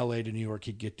from L.A. to New York.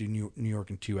 He'd get to New York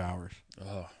in 2 hours.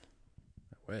 Oh,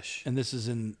 I wish. And this is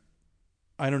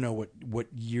I don't know what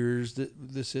years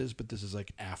this is, but this is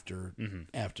like after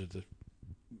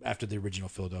the original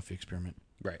Philadelphia experiment.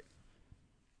 Right.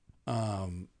 I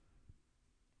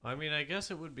mean, I guess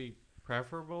it would be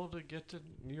preferable to get to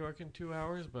New York in 2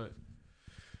 hours, but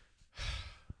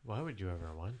why would you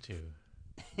ever want to?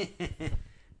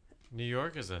 New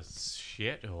York is a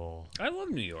shithole. I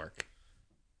love New York.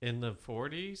 In the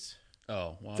 40s?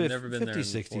 Oh, well, I've never been 50s, there in the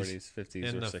 60s. 40s, 50s,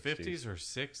 In or the 60s. 50s or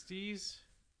 60s?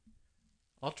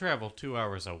 I'll travel 2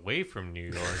 hours away from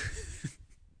New York.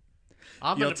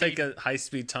 You'll take a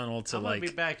high-speed tunnel to I'm gonna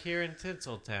be back here in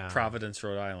Tinseltown, Providence,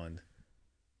 Rhode Island.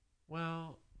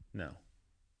 Well, no.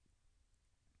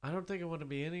 I don't think I want to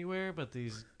be anywhere but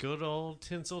these good old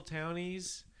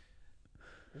Tinseltownies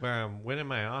where I'm winning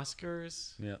my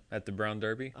Oscars. Yeah, at the Brown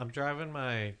Derby. I'm driving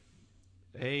my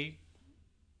A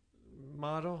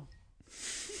model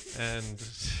and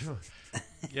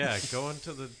yeah, going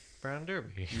to the Brown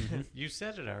Derby. You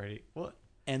said it already. What?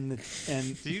 And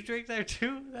do you drink there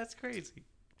too? That's crazy.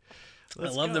 I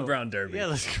love the Brown Derby. Yeah,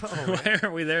 let's go. Why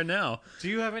aren't we there now? Do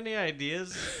you have any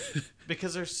ideas?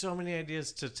 Because there's so many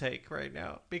ideas to take right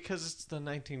now. Because it's the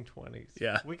 1920s.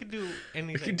 Yeah. We could do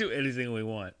anything. We can do anything we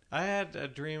want. I had a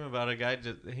dream about a guy,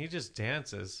 he just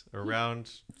dances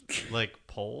around like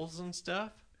poles and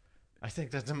stuff. I think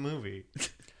that's a movie.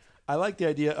 I like the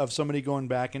idea of somebody going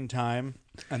back in time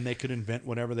and they could invent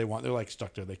whatever they want. They're like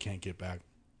stuck there. They can't get back.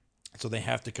 So they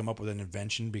have to come up with an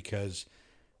invention because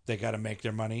they got to make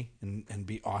their money and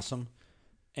be awesome.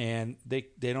 And they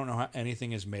don't know how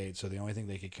anything is made. So the only thing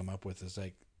they could come up with is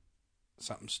like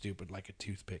something stupid like a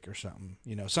toothpick or something.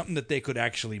 Something that they could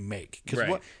actually make. Because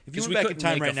right. If you went back in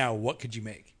time right now, what could you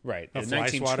make? Right. In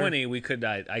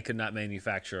 1920, I could not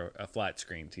manufacture a flat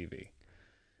screen TV.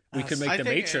 We could make The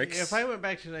Matrix. If I went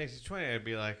back to 1920, I'd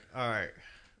be like, all right,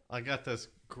 I got this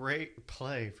great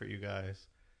play for you guys.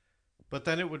 But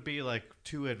then it would be like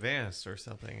too advanced or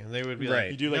something. And they would be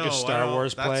like, you do like a Star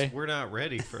Wars play? We're not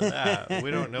ready for that.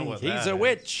 We don't know what that is. He's a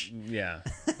witch. Yeah.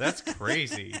 That's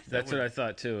crazy. That's what I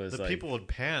thought too. The people would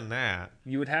pan that.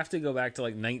 You would have to go back to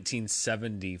like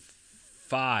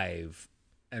 1975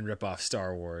 and rip off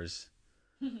Star Wars.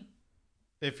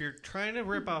 If you're trying to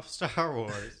rip off Star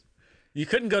Wars... You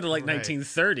couldn't go to like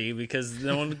 1930 because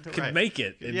no one could make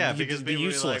it. Because it'd be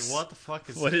useless. Like, what the fuck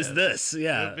is what this? Is this?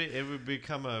 Yeah. It would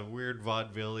become a weird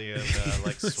vaudevillian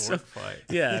like sword fight.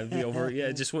 Yeah, it'd be over. Yeah,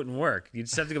 it just wouldn't work. You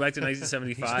just have to go back to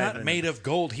 1975. He's not made of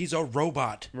gold. He's a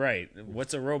robot. Right.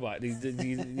 What's a robot?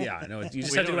 Yeah, I know. You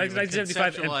just have to go back to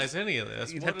 1975. Conceptualize any of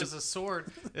this. What is a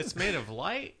sword? It's made of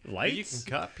light. Lights? You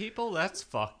can cut people. That's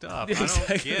fucked up. Exactly. I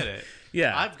don't get it.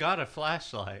 Yeah. I've got a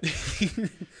flashlight.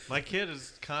 My kid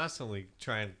is constantly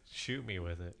trying to shoot me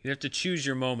with it. You have to choose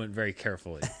your moment very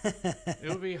carefully. It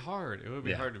would be hard. It would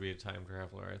be hard to be a time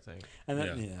traveler, I think. And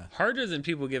then, Harder than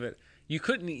people give it. You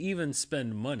couldn't even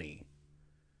spend money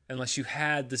unless you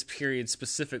had this period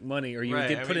specific money, or you would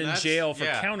get put in jail for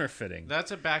counterfeiting.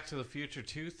 That's a Back to the Future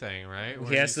 2 thing, right?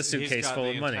 He has the suitcase full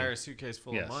of money. Entire suitcase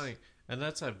full of money. And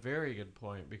that's a very good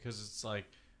point, because it's like,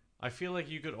 I feel like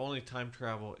you could only time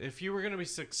travel if you were going to be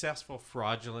successful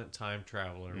fraudulent time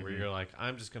traveler, where you're like,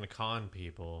 I'm just going to con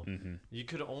people. You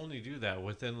could only do that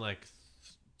within like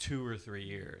 2 or 3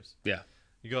 years. Yeah.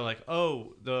 You go like,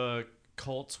 oh, the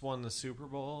Colts won the Super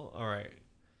Bowl. All right,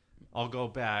 I'll go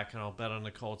back and I'll bet on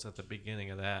the Colts at the beginning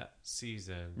of that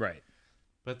season. Right.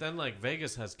 But then like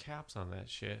Vegas has caps on that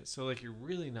shit. So like you're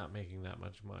really not making that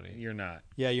much money. You're not.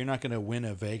 Yeah, you're not going to win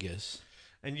a Vegas.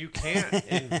 And you can't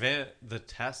invent the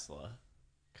Tesla,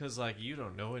 because like you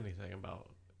don't know anything about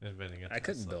inventing a Tesla. I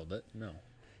couldn't build it. No.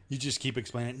 You just keep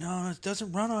explaining, no, it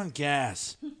doesn't run on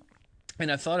gas.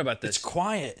 And I've thought about this. It's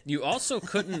quiet. You also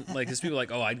couldn't, like, because people are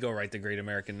like, oh, I'd go write the Great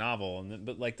American Novel.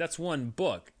 But like, that's one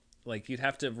book. Like, you'd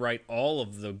have to write all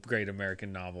of the Great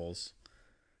American novels,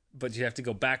 but you have to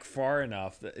go back far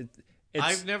enough.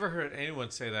 I've never heard anyone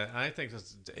say that. I think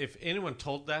if anyone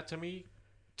told that to me,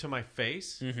 to my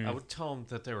face, I would tell them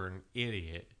that they were an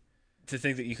idiot. To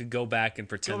think that you could go back and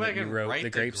pretend that you wrote The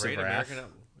Grapes of Wrath.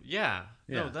 Yeah.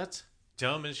 No, that's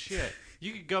dumb as shit.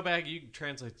 You could go back, you could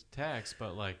translate the text,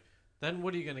 but like, then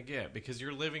what are you going to get? Because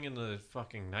you're living in the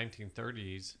fucking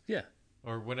 1930s. Yeah.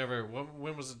 Or whenever,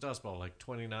 when was the Dust Bowl? Like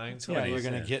 29? Yeah, you're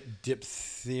going to get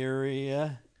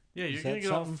diphtheria. Yeah, you're going to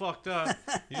get all fucked up.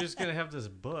 You're just going to have this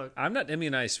book. I'm not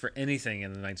immunized for anything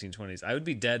in the 1920s. I would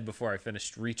be dead before I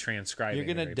finished retranscribing. You're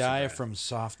going to die from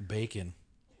soft bacon.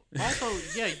 Also,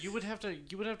 yeah, you would have to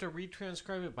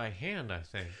retranscribe it by hand, I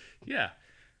think. Yeah.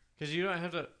 Because you don't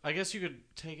have to. I guess you could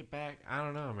take it back. I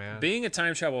don't know, man. Being a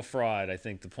time travel fraud, I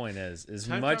think the point is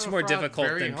much more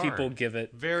difficult than people give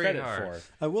it credit for.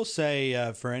 I will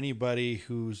say, for anybody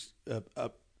who's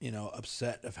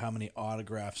upset of how many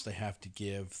autographs they have to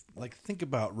give, like, think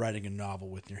about writing a novel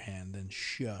with your hand, then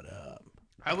shut up.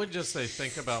 I would just say,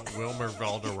 think about Wilmer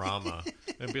Valderrama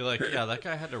and be like, yeah, that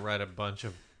guy had to write a bunch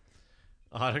of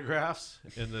autographs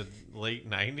in the late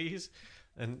 90s,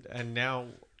 and now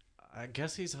I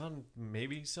guess he's on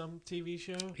maybe some TV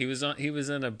show. He was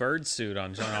in a bird suit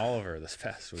on John Oliver this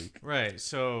past week. Right.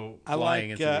 So I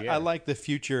like the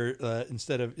future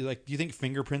instead of like. Do you think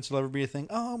fingerprints will ever be a thing?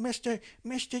 Oh,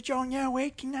 Mr. John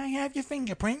Yahweh, can I have your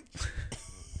fingerprint?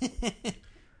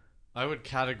 I would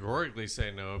categorically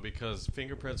say no, because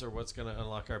fingerprints are what's going to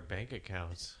unlock our bank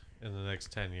accounts in the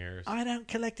next 10 years. I don't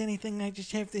collect anything. I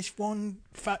just have this one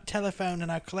fat telephone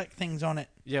and I collect things on it.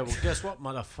 Yeah, well, guess what,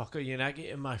 motherfucker? You're not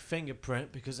getting my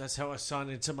fingerprint, because that's how I sign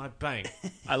into my bank.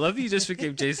 I love you just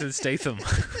became Jason Statham.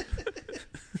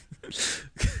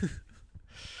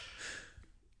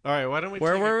 All right, why don't we...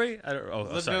 Where were we?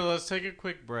 Let's take a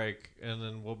quick break, and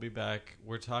then we'll be back.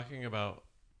 We're talking about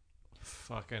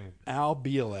fucking... Al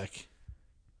Bielek.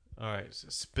 All right, so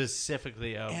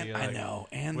specifically Al Bielek. I know,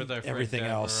 and with our everything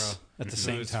Dan else Murrell, at the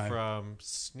same time. From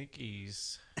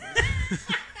Sneakies.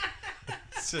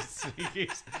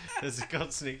 Sneakies. Is it called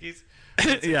Sneakies?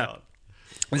 Yeah.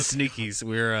 Sneakies.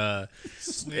 We're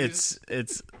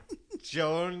it's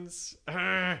Jones.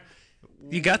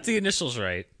 You got the initials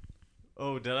right.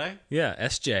 Oh, did I? Yeah,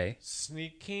 SJ.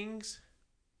 Sneak Kings?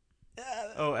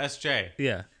 SJ.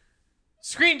 Yeah.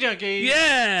 Screen Junkies!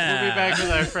 Yeah! We'll be back with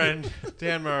our friend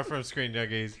Dan Murrell from Screen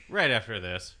Junkies right after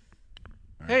this.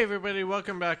 Right. Hey, everybody.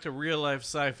 Welcome back to Real Life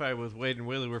Sci-Fi with Wade and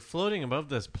Willie. We're floating above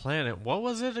this planet. What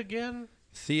was it again?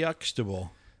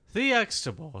 Theoxtable.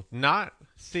 Theoxtable. Not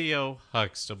Theo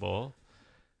Huxtable.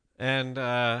 And,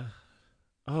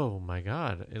 oh, my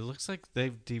God. It looks like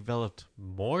they've developed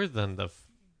more than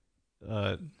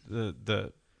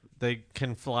they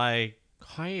can fly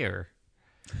higher.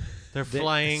 They're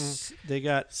flying. They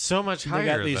got so much higher. They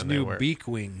got these new beak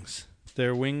wings.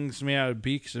 Their wings made out of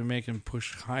beaks and make them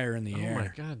push higher in the air. Oh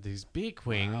my God, these beak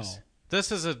wings! Wow.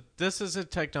 This is a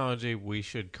technology we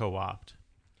should co-opt.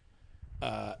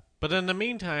 But in the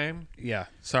meantime, yeah.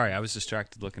 Sorry, I was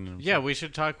distracted looking at them. Yeah, we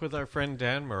should talk with our friend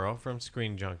Dan Murrell from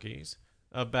Screen Junkies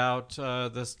about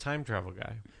this time travel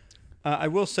guy. I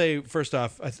will say, first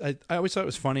off, I always thought it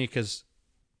was funny because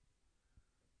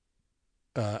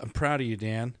I'm proud of you,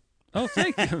 Dan. Oh,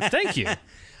 thank you. Thank you.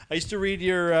 I used to read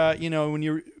your,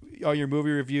 when all your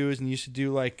movie reviews, and you used to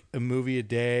do like a movie a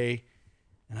day.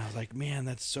 And I was like, man,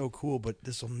 that's so cool, but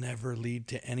this will never lead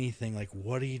to anything. Like,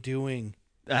 what are you doing?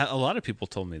 A lot of people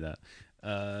told me that.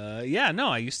 I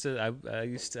used to.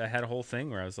 I had a whole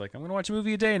thing where I was like, I'm going to watch a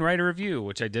movie a day and write a review,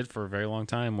 which I did for a very long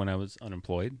time when I was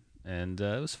unemployed. And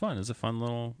it was fun. It was a fun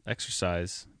little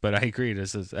exercise. But I agreed. I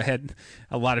had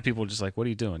a lot of people just like, "What are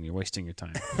you doing? You're wasting your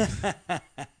time."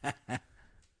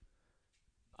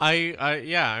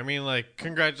 I mean, like,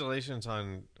 congratulations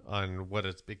on what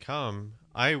it's become.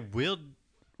 I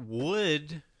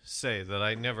would say that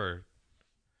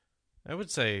I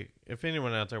would say if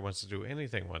anyone out there wants to do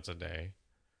anything once a day,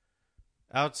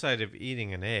 outside of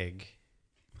eating an egg,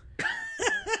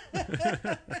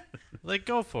 like,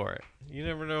 go for it. You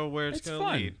never know where it's going to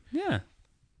lead. Yeah.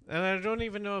 And I don't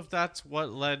even know if that's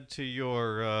what led to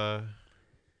your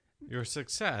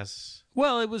success.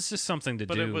 Well, it was just something to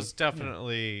do. But it was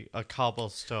definitely a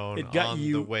cobblestone It got on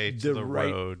you the way to the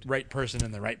road. Right person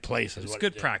in the right place. It was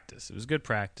good practice. It was good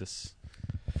practice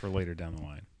for later down the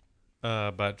line.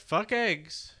 But fuck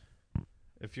eggs.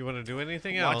 If you want to do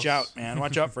anything else, watch out, man.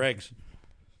 Watch out for eggs.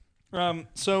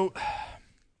 So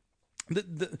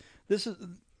this is,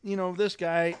 this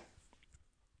guy,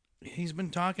 he's been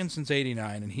talking since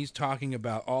 '89, and he's talking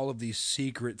about all of these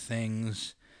secret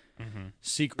things,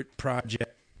 secret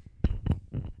projects,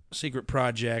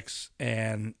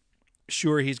 and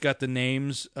sure, he's got the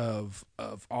names of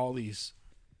all these,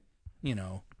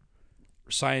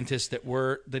 scientists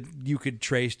that you could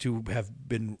trace to have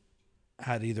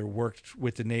had either worked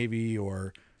with the Navy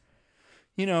or,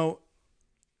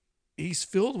 he's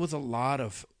filled with a lot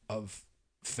of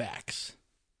facts,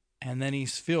 and then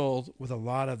he's filled with a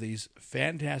lot of these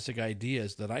fantastic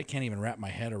ideas that I can't even wrap my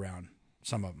head around,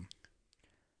 some of them.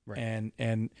 Right.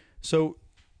 And so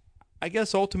I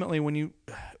guess ultimately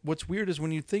what's weird is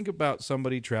when you think about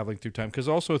somebody traveling through time, because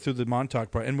also through the Montauk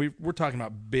Project, and we're talking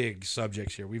about big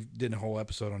subjects here. We've did a whole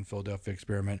episode on Philadelphia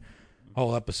Experiment,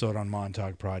 whole episode on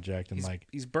Montauk Project, and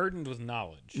he's burdened with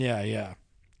knowledge. Yeah.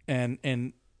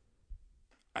 And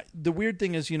the weird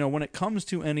thing is, when it comes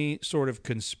to any sort of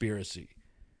conspiracy,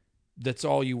 that's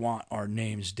all you want are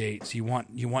names, dates. You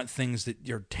want things that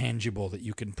you're tangible, that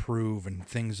you can prove, and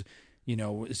things.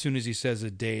 As soon as he says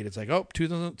a date, it's like,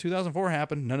 2004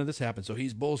 happened. None of this happened, so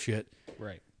he's bullshit.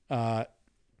 Right. And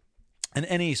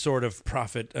any sort of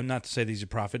prophet, not to say that he's a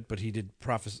prophet, but he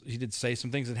did say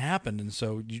some things that happened, and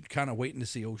so you're kind of waiting to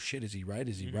see, oh shit, is he right?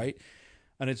 Is he right?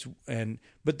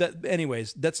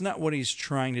 Anyways, that's not what he's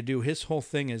trying to do. His whole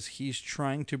thing is he's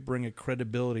trying to bring a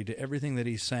credibility to everything that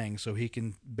he's saying, so he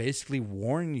can basically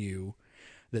warn you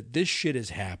that this shit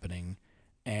is happening,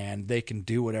 and they can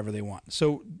do whatever they want.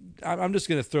 So I'm just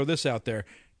going to throw this out there.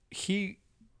 His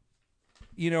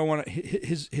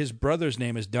brother's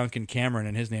name is Duncan Cameron,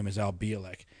 and his name is Al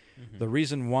Bielek. Mm-hmm. The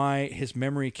reason why his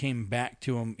memory came back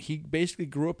to him, he basically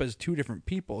grew up as two different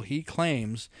people. He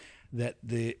claims that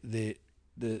the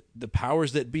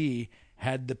powers that be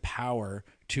had the power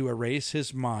to erase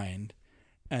his mind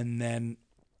and then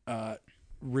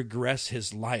regress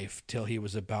his life till he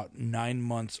was about 9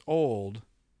 months old.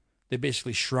 They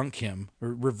basically shrunk him,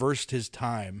 or reversed his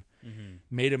time,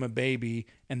 made him a baby,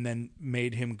 and then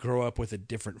made him grow up with a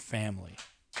different family,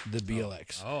 the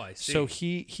Bieleks. Oh, I see. So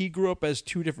he grew up as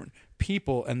two different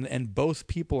people, and both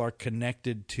people are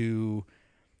connected to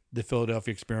the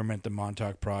Philadelphia Experiment, the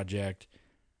Montauk Project.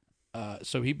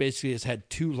 So he basically has had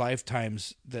two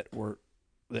lifetimes that were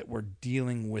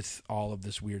dealing with all of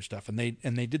this weird stuff, and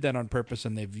they did that on purpose,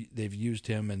 and they've used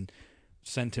him and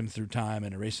sent him through time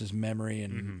and erased his memory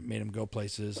and made him go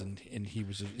places, and he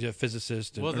was a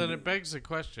physicist. Well, then it begs the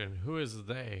question: who is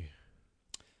they?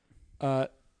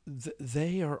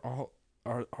 They are all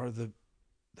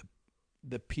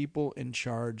the people in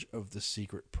charge of the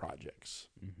secret projects.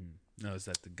 Mm-hmm. No, is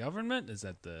that the government? Is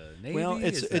that the Navy? Well,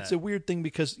 it's a weird thing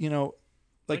because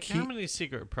like how many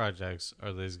secret projects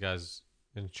are these guys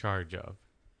in charge of?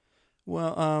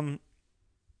 Well,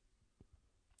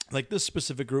 like this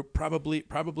specific group, probably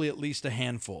at least a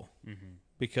handful. Mm-hmm.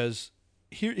 Because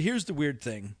here's the weird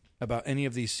thing about any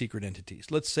of these secret entities.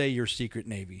 Let's say you're secret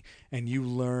Navy, and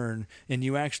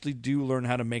you actually do learn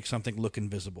how to make something look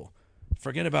invisible.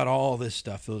 Forget about all this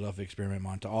stuff, Philadelphia Experiment,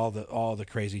 Montauk, all the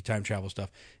crazy time travel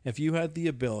stuff. If you had the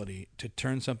ability to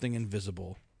turn something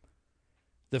invisible,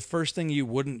 the first thing you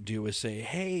wouldn't do is say,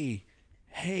 hey,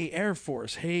 Air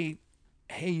Force, hey,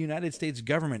 United States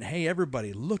government, hey,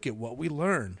 everybody, look at what we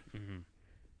learned. Mm-hmm.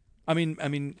 I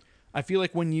mean, I feel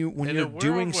like when you're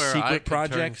doing secret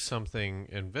projects, turn something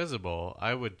invisible,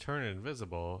 I would turn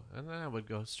invisible, and then I would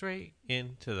go straight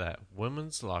into that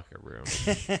women's locker room.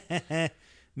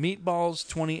 Meatballs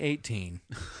 2018.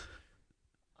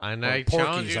 And I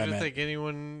challenge you to think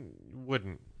anyone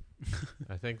wouldn't.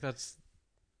 I think that's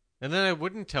And then I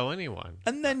wouldn't tell anyone.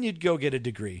 And then you'd go get a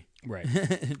degree. Right.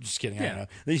 Just kidding. Yeah. I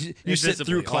don't know. You sit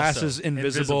through classes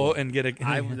invisible and get a.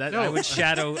 I would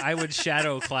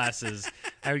shadow classes.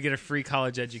 I would get a free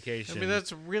college education. I mean,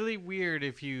 that's really weird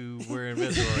if you were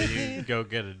invisible and you go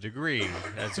get a degree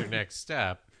as your next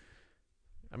step.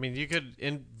 I mean, you could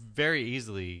very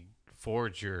easily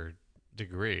forge your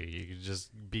degree. You could just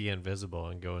be invisible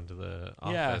and go into the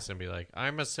office and be like,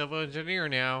 I'm a civil engineer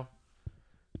now.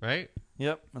 Right?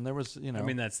 Yep. And there was, I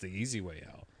mean, that's the easy way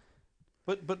out.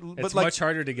 But it's like, much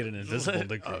harder to get an invisible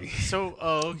degree.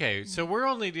 Okay. So we're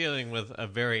only dealing with a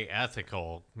very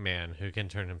ethical man who can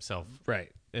turn himself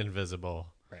invisible.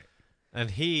 Right.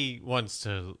 And he wants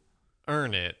to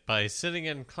earn it by sitting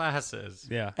in classes.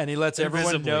 Yeah. And he lets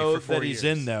everyone know that he's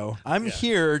in, though. I'm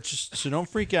here, just so don't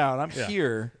freak out. I'm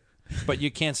here, but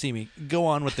you can't see me. Go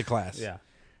on with the class. Yeah.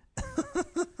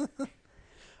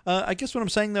 I guess what I'm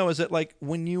saying, though, is that like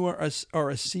when you are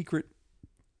a secret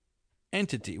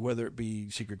entity, whether it be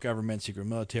secret government, secret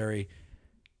military,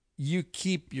 you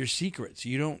keep your secrets.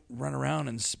 You don't run around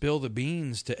and spill the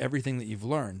beans to everything that you've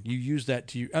learned. You use that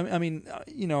to I mean,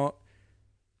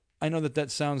 I know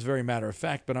that sounds very matter of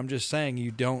fact, but I'm just saying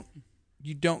you don't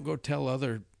go tell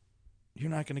other.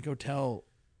 You're not going to go tell.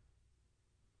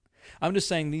 I'm just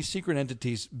saying these secret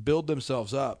entities build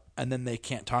themselves up, and then they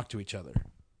can't talk to each other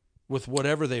with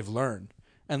whatever they've learned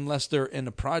unless they're in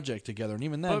a project together, and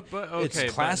even then,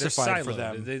 it's classified for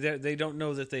them. They don't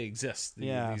know that they exist.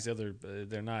 These other,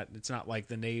 they're not. It's not like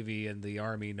the Navy and the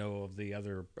Army know of the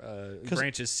other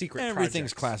branches' secret.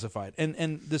 Everything's projects. classified,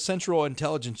 and the Central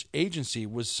Intelligence Agency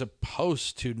was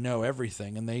supposed to know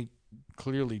everything, and they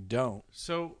clearly don't.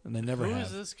 So, and they never have. Who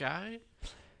is this guy?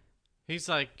 He's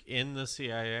like in the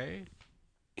CIA.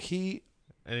 And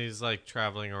he's like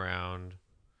traveling around.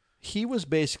 He was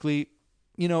basically.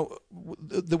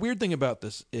 The weird thing about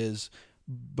this is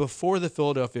before the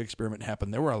Philadelphia experiment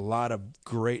happened, there were a lot of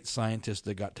great scientists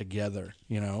that got together,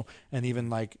 and even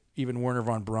Wernher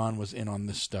von Braun was in on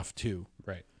this stuff too.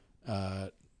 Right.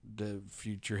 The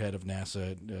future head of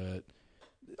NASA,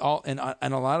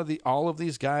 all of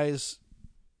these guys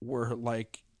were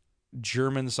like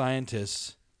German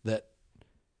scientists that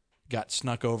got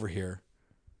snuck over here.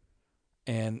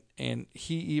 And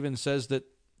he even says that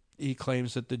he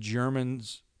claims that the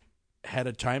Germans had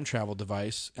a time travel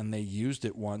device and they used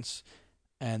it once,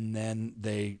 and then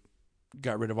they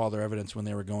got rid of all their evidence when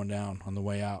they were going down on the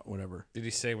way out, whatever. Did he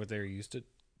say what they used it?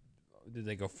 Did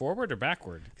they go forward or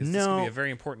backward? Because no, this could be a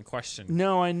very important question.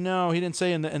 No, I know he didn't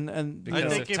say. And because I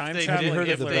think if time they travel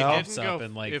didn't develops up go,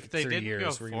 in like if they 3 didn't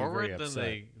years, go we're forward,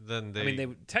 very then they. I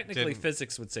mean, technically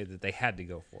physics would say that they had to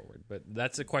go forward, but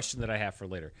that's a question that I have for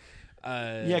later.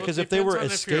 Yeah, because if they were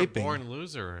escaping, if you're a born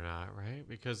loser or not, right?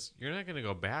 Because you're not going to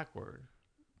go backward.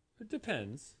 It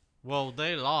depends. Well,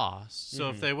 they lost, so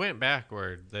if they went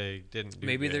backward, they didn't.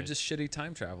 Maybe they're just shitty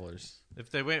time travelers.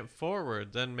 If they went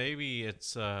forward, then maybe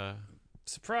it's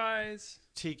surprise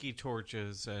tiki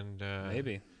torches and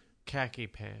maybe khaki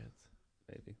pants.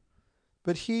 Maybe.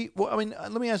 But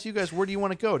let me ask you guys: where do you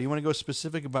want to go? Do you want to go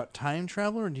specific about time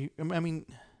travel, or do you? I mean,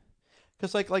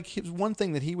 because like one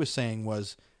thing that he was saying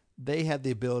was they had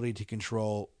the ability to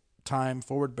control time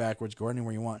forward, backwards, go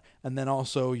anywhere you want, and then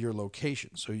also your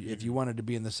location. So if you wanted to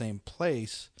be in the same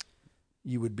place,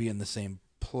 you would be in the same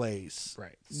place,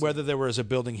 right? Whether there was a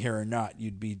building here or not,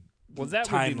 you'd be. Well,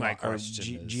 that would be my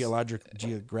question.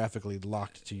 Geographically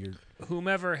locked to your.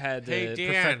 Whomever had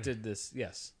perfected this,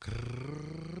 yes.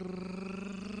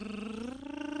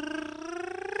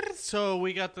 So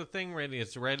we got the thing ready.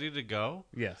 It's ready to go.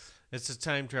 Yes. It's a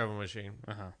time travel machine.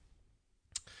 Uh-huh.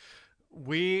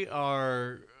 We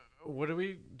are. What are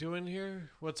we doing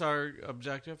here? What's our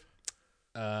objective?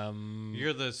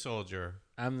 You're the soldier.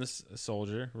 I'm the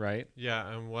soldier, right?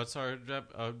 Yeah, and what's our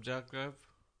objective?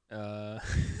 What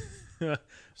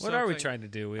are we trying to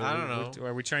do? I don't know.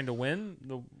 Are we trying to win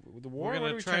the war? We're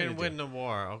going to try and win the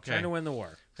war. Okay. Trying to win the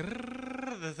war.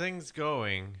 The thing's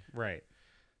going. Right.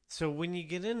 So when you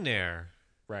get in there,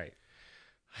 right.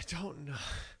 I don't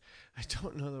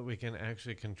know that we can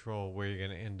actually control where you're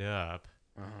going to end up.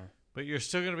 Uh-huh. But you're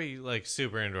still going to be like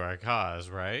super into our cause,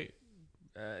 right?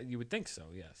 You would think so,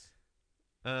 yes.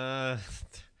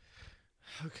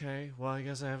 Okay. Well, I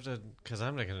guess I have to, because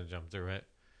I'm not going to jump through it.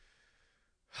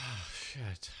 Oh,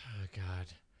 shit. Oh, God.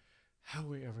 How are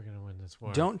we ever going to win this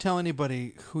war? Don't tell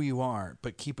anybody who you are,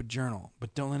 but keep a journal.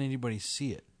 But don't let anybody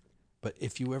see it. But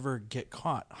if you ever get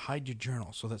caught, hide your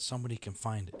journal so that somebody can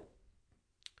find it.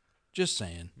 Just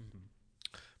saying. Mm-hmm.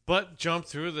 But jump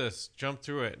through this. Jump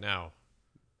through it now.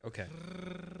 Okay.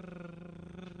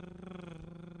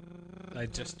 I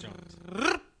just jumped.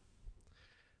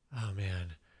 Oh,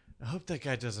 man. hope that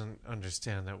guy doesn't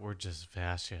understand that we're just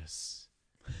fascists.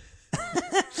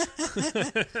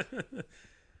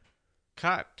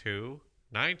 Cut to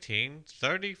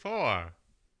 1934.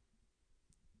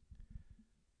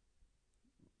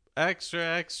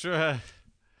 Extra.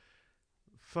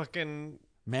 Fucking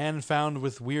man found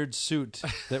with weird suit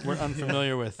that we're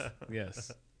unfamiliar with.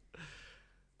 Yes.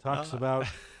 Talks about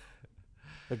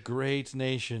a great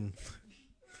nation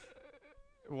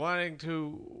wanting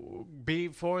to be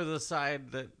for the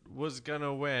side that was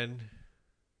gonna win.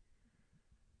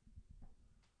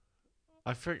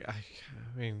 I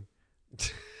mean,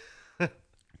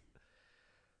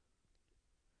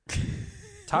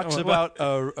 talks about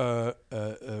a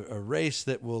race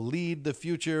that will lead the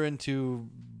future into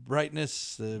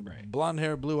brightness. Blonde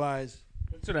hair, blue eyes.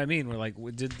 That's what I mean. We're like,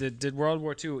 did World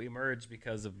War II emerge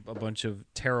because of a bunch of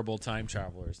terrible time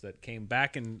travelers that came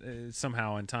back in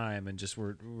somehow in time and just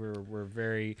were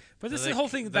very. But this is the whole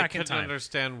thing back in time. They couldn't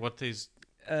understand what these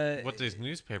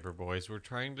newspaper boys were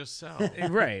trying to sell.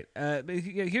 Right. But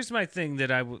here's my thing that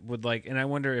I would like, and I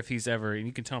wonder if he's ever, and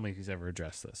you can tell me if he's ever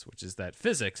addressed this, which is that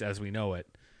physics, as we know it,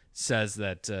 says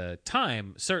that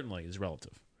time certainly is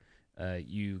relative.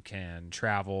 You can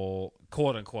travel,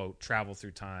 quote unquote, travel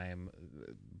through time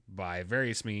by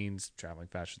various means, traveling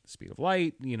faster than the speed of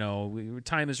light. You know,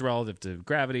 time is relative to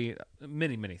gravity,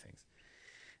 many, many things.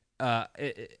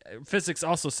 Physics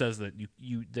also says that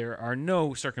there are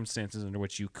no circumstances under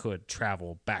which you could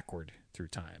travel backward through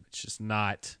time. It's just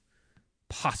not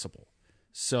possible.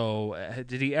 So,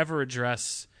 did he ever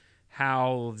address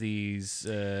how these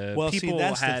people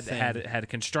had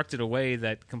constructed a way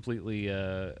that completely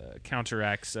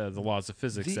counteracts the laws of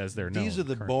physics as they're known? These are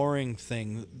the boring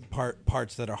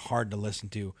parts that are hard to listen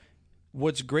to.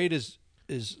 What's great is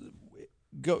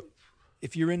go.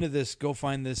 If you're into this, go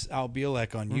find this Al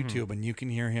Bielek on YouTube, and you can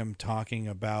hear him talking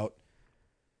about,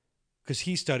 because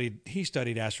he studied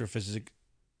astrophysics.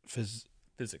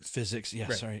 Physics. Yeah,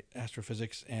 right. Sorry,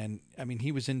 astrophysics, and I mean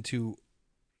he was into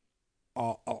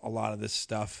a lot of this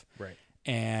stuff, right?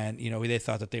 And you know they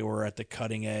thought that they were at the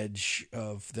cutting edge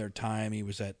of their time. He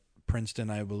was at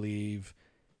Princeton, I believe.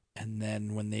 And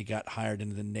then when they got hired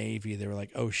into the Navy, they were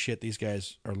like, "Oh shit, these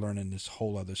guys are learning this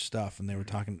whole other stuff." And they were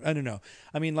talking, I don't know.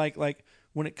 I mean, like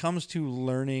when it comes to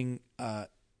learning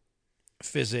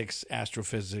physics,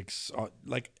 astrophysics,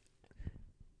 like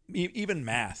even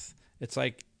math, it's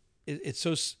like it's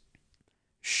so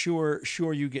sure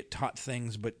you get taught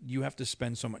things, but you have to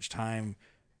spend so much time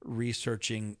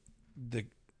researching the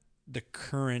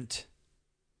current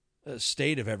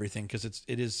state of everything because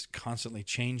it is constantly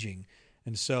changing.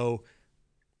 And so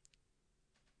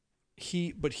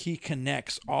he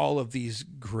connects all of these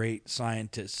great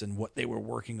scientists and what they were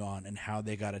working on and how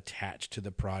they got attached to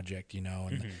the project, you know,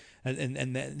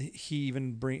 and then he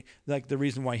even the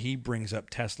reason why he brings up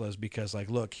Tesla is because like,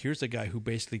 look, here's a guy who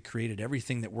basically created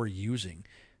everything that we're using.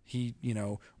 He, you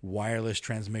know, wireless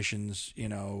transmissions, you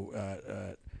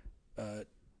know,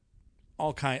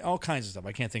 all kinds of stuff.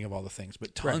 I can't think of all the things,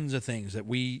 but tons of things that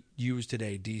we use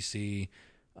today, DC,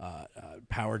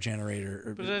 power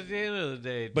generator. But at the end of the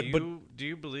day, do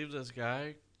you believe this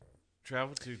guy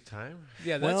traveled through time?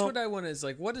 Yeah, that's what I want is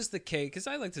like, what is the case? Because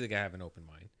I like to think I have an open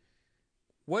mind.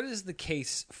 What is the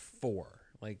case for?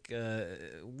 Like,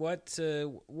 what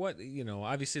you know?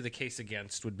 Obviously, the case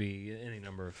against would be any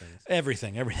number of things.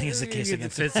 Everything is the case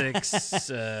against.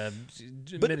 Physics.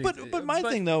 But my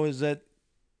thing though is that,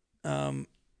 the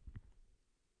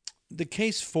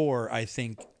case for, I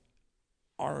think,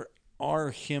 are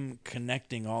him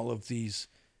connecting all of these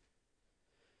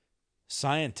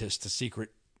scientists to secret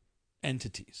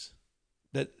entities.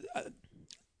 That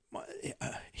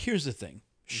here's the thing.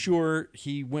 Sure,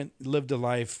 he lived a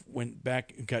life, went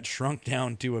back and got shrunk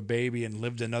down to a baby and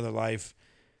lived another life,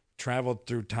 traveled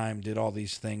through time, did all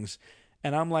these things.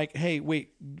 And I'm like, hey,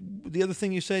 wait, the other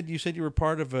thing you said you were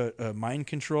part of a mind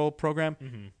control program.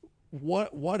 Mm-hmm.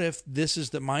 What if this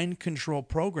is the mind control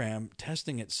program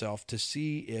testing itself to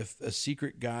see if a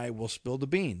secret guy will spill the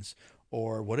beans,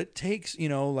 or what it takes, you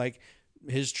know, like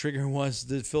his trigger was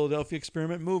the Philadelphia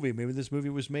Experiment movie. Maybe this movie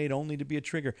was made only to be a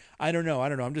trigger. I don't know.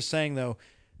 I'm just saying though,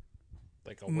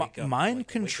 like mind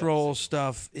control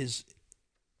stuff is,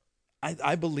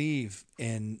 I believe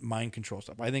in mind control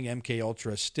stuff. I think MK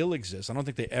Ultra still exists. I don't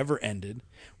think they ever ended.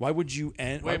 Why would you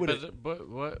end? Wait, but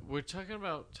what we're talking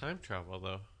about time travel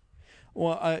though.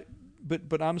 Well,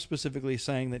 but I'm specifically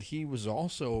saying that he was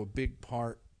also a big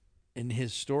part in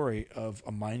his story of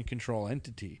a mind control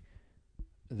entity,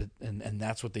 and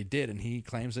that's what they did. And he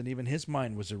claims that even his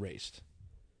mind was erased.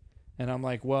 And I'm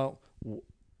like, well,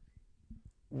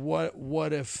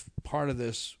 what if part of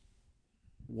this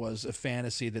was a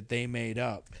fantasy that they made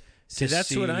up. See,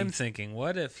 that's what I'm thinking.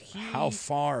 What if how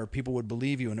far people would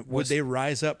believe you, and would they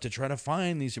rise up to try to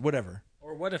find these, whatever?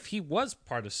 Or what if he was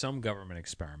part of some government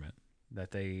experiment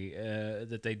that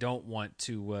they don't want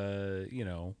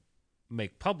to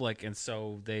make public, and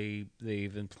so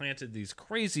they've implanted these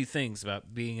crazy things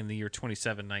about being in the year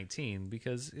 2719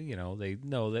 because they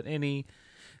know that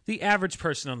the average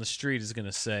person on the street is going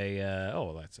to say,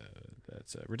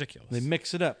 that's ridiculous. They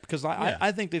mix it up because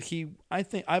I think that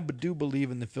I do believe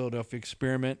in the Philadelphia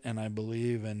experiment, and I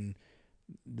believe in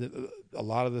a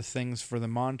lot of the things for the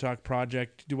Montauk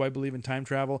Project. Do I believe in time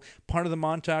travel? Part of the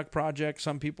Montauk Project,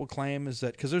 some people claim, is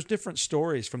that because there's different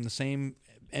stories from the same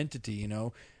entity.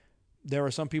 There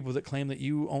are some people that claim that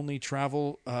you only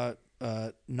travel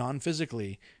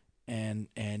non-physically,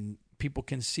 and people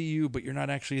can see you, but you're not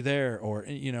actually there,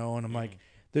 and I'm like,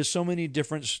 there's so many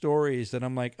different stories that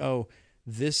I'm like, oh,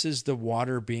 this is the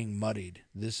water being muddied.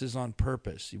 This is on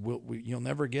purpose. You'll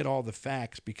never get all the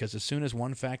facts, because as soon as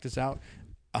one fact is out,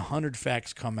 100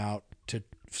 facts come out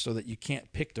so that you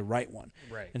can't pick the right one.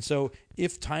 Right. And so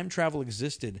if time travel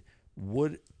existed,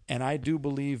 and I do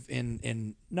believe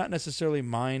in not necessarily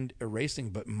mind erasing,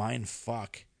 but mind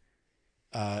fuck,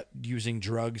 using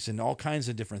drugs and all kinds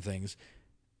of different things.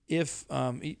 If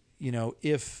there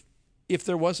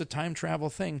was a time travel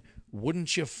thing,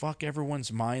 wouldn't you fuck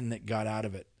everyone's mind that got out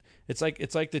of it? It's like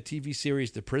the TV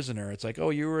series The Prisoner. It's like, oh,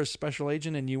 you were a special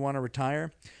agent and you want to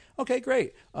retire? Okay,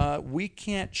 great. We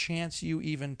can't chance you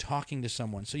even talking to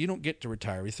someone, so you don't get to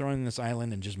retire. We throw you in this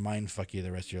island and just mind fuck you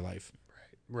the rest of your life.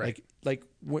 Right. I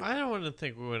don't want to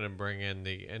think we want to bring in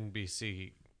the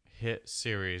NBC hit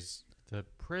series The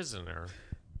Prisoner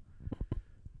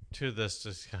to this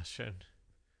discussion.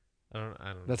 I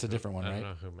don't. That's a different one, right? I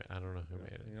don't know who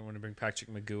made it. You don't want to bring Patrick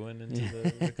McGowan into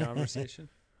the conversation?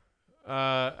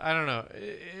 I don't know.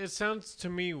 It sounds to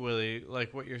me, Willie,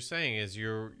 like what you're saying is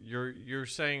you're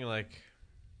saying like,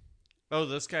 oh,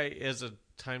 this guy is a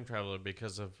time traveler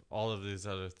because of all of these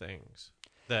other things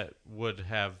that would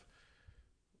have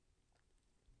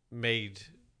made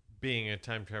being a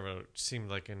time traveler seem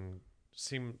like an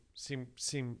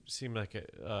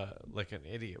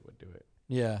idiot would do it.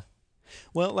 Yeah.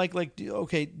 Well,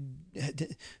 okay,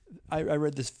 I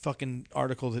read this fucking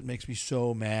article that makes me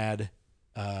so mad.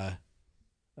 Man,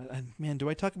 do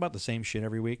I talk about the same shit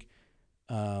every week?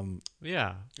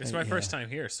 Yeah. It's my first time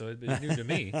here, so it's new to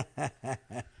me.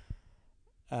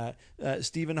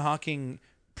 Stephen Hawking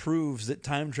proves that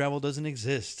time travel doesn't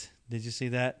exist. Did you see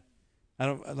that?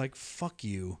 Fuck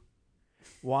you.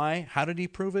 Why? How did he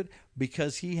prove it?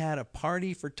 Because he had a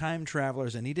party for time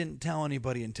travelers and he didn't tell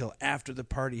anybody until after the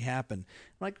party happened.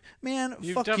 I'm like, man,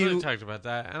 You've fuck you. definitely talked about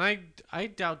that, and I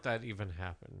doubt that even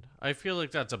happened. I feel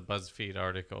like that's a BuzzFeed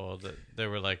article that they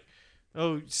were like,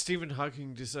 oh, Stephen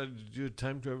Hawking decided to do a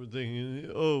time travel thing.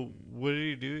 And, oh, what did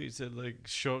he do? He said,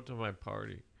 show up to my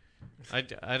party.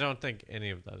 I don't think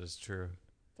any of that is true.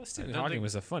 Plus, Stephen Hawking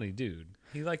was a funny dude.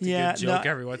 He liked a good joke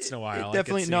every once in a while.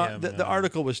 Definitely not. The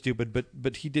article was stupid,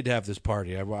 but he did have this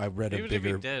party. I read a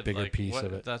bigger piece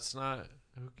of it. That's not.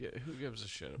 Who gives a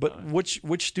shit about but it?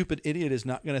 Which stupid idiot is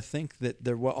not going to think that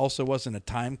there also wasn't a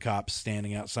time cop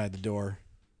standing outside the door?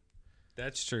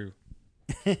 That's true.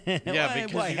 Yeah,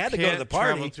 because I you had to can't go to the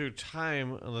party. travel through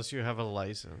time unless you have a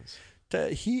license.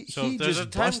 He if there's a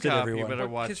just time busted cop, everyone. you better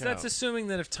watch out. Because that's assuming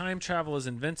that if time travel is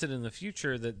invented in the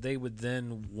future, that they would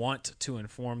then want to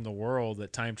inform the world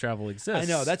that time travel exists.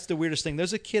 I know, that's the weirdest thing.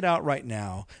 There's a kid out right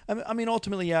now. I mean,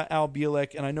 ultimately, yeah, Al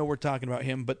Bielek, and I know we're talking about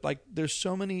him, but there's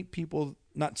so many people,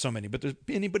 not so many, but there's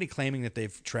anybody claiming that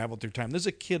they've traveled through time. There's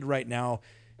a kid right now,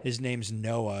 his name's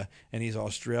Noah, and he's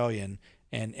Australian.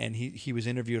 And he was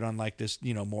interviewed on this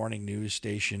morning news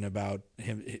station about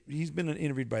him. He's been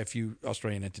interviewed by a few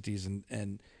Australian entities,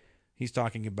 and he's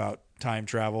talking about time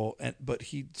travel, but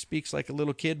he speaks like a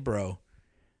little kid, bro.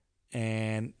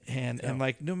 And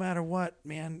no matter what,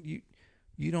 man, you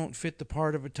don't fit the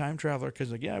part of a time traveler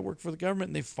because I work for the government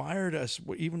and they fired us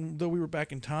even though we were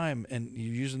back in time, and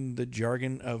you're using the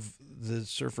jargon of the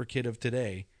surfer kid of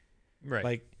today,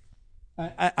 right?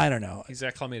 I don't know. He's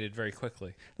acclimated very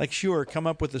quickly. Sure, come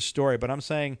up with a story, but I'm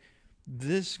saying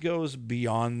this goes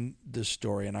beyond the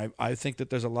story, and I think that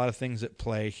there's a lot of things at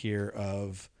play here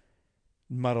of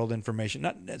muddled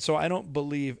information. So I don't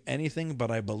believe anything, but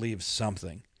I believe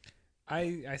something.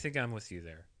 I think I'm with you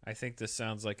there. I think this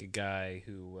sounds like a guy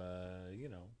who,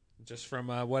 just from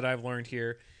what I've learned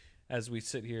here, as we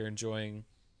sit here enjoying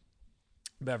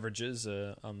beverages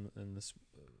in this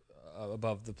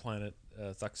above the planet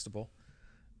Thuxtable.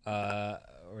 Or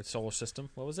solar system.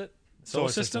 What was it? Solar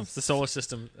system? The solar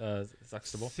system,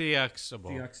 Theaxable.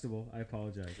 I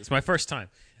apologize. It's my first time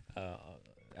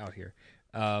out here.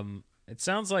 It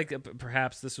sounds like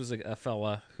perhaps this was a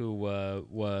fella who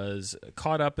was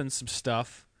caught up in some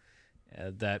stuff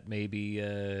that maybe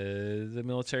the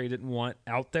military didn't want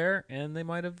out there, and they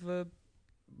might have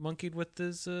monkeyed with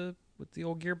his with the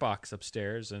old gearbox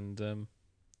upstairs and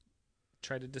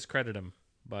tried to discredit him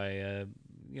by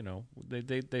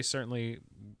they certainly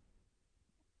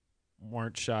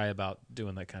weren't shy about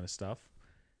doing that kind of stuff.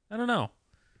 I don't know.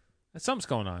 Something's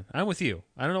going on. I'm with you.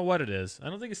 I don't know what it is. I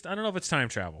don't know if it's time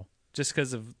travel, just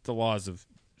because of the laws of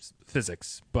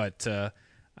physics. But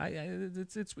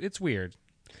it's weird.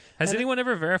 Has anyone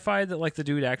ever verified that like the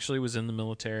dude actually was in the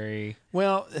military?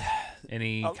 Well,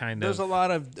 there's a lot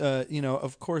of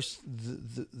of course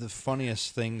the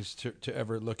funniest things to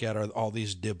ever look at are all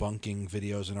these debunking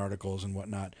videos and articles and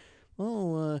whatnot.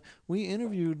 We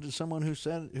interviewed someone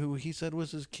who he said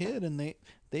was his kid, and they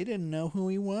didn't know who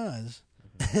he was.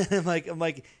 I'm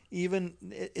like, even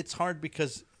it's hard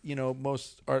because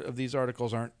most of these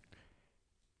articles aren't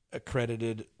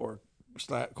accredited or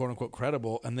quote unquote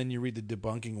credible, and then you read the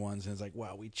debunking ones, and it's like,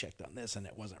 wow, we checked on this and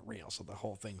it wasn't real, so the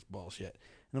whole thing's bullshit.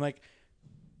 And I'm like,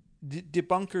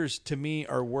 debunkers to me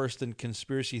are worse than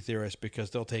conspiracy theorists because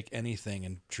they'll take anything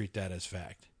and treat that as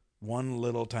fact. One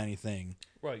little tiny thing.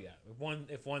 Well, yeah.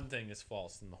 If one thing is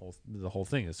false, then the whole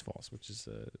thing is false, which is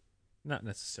not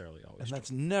necessarily always. And true.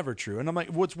 that's never true. And I'm like,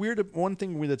 what's weird? One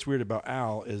thing that's weird about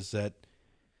Al is that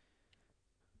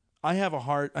I have a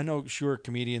heart. I know, sure,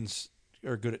 comedians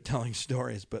are good at telling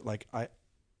stories, but like I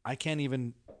can't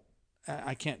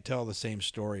tell the same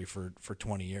story for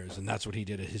 20 years, and that's what he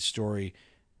did. His story,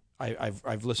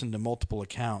 I've listened to multiple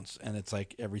accounts, and it's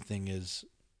like everything is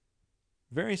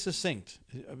very succinct.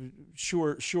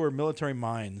 Sure, military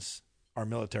minds are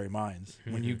military minds.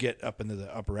 Mm-hmm. When you get up into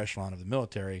the upper echelon of the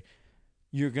military,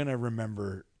 you're gonna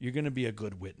remember. You're gonna be a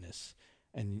good witness,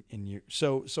 and you.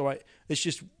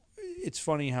 It's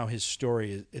funny how his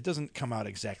story is. It doesn't come out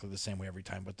exactly the same way every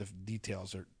time, but the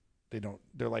details they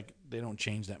don't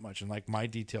change that much. And like my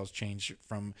details change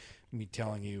from me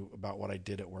telling you about what I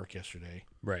did at work yesterday.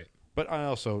 Right. But I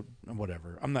also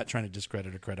whatever. I'm not trying to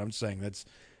discredit or credit. I'm just saying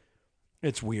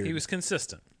it's weird. He was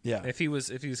consistent. Yeah. If he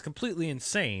was completely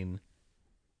insane,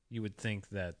 you would think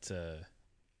that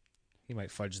he might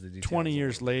fudge the details. 20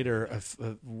 years later,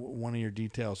 one of your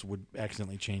details would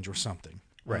accidentally change or something.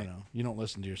 Right. I don't know. You don't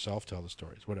listen to yourself tell the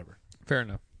stories. Whatever. Fair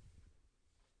enough.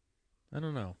 I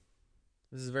don't know.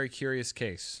 This is a very curious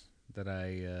case that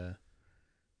I.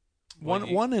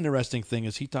 One interesting thing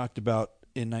is he talked about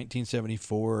in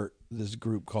 1974 this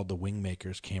group called the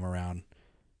Wingmakers came around,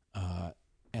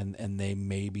 and they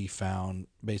maybe found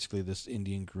basically this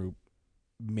Indian group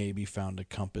maybe found a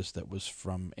compass that was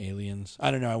from aliens.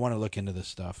 I don't know. I want to look into this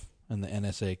stuff, and the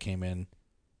NSA came in.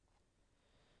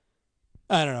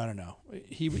 I don't know.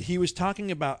 He was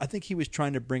talking about. I think he was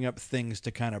trying to bring up things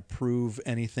to kind of prove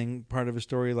anything part of his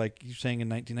story. Like you're saying, in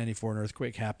 1994, an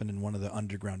earthquake happened and one of the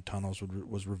underground tunnels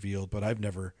was revealed. But I've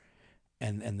never,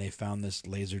 and they found this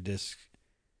laser disc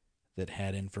that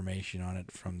had information on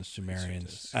it from the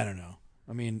Sumerians. I don't know.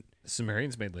 I mean, the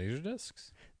Sumerians made laser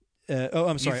discs.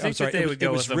 I'm sorry. You think that they would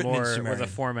go with a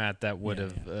format that would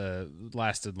have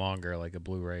lasted longer, like a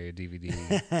Blu-ray, a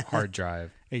DVD, hard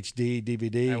drive, HD,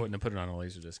 DVD. I wouldn't have put it on a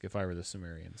Laserdisc if I were the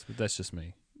Sumerians, but that's just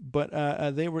me. But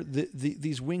they were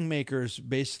these Wingmakers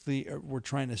basically were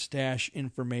trying to stash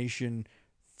information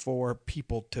for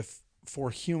people for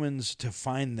humans to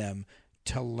find them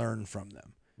to learn from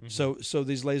them. Mm-hmm. So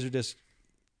these Laserdiscs,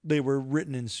 they were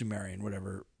written in Sumerian,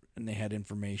 whatever, and they had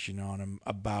information on them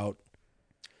about.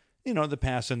 The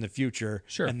past and the future.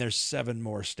 Sure. And there's 7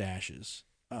 more stashes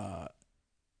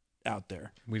out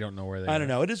there. We don't know where they are. I don't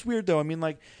know. It is weird though. I mean,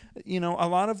 like, a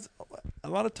lot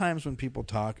of times when people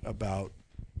talk about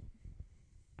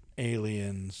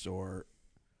aliens or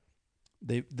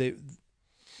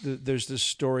there's this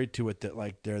story to it that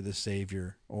like they're the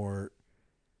savior, or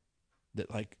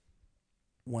that like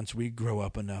once we grow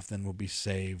up enough then we'll be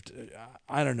saved.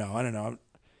 I don't know.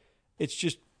 It's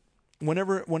just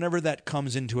Whenever that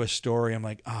comes into a story, I'm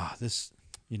like, this,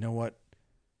 you know what?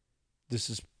 This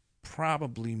is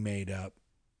probably made up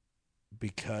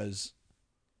because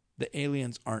the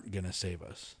aliens aren't going to save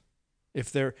us.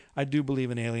 I do believe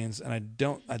in aliens, and I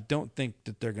don't think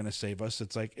that they're going to save us.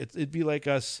 It's like it'd be like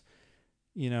us,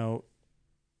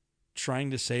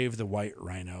 trying to save the white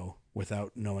rhino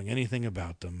without knowing anything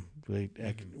about them.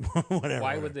 Whatever.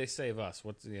 Why would they save us?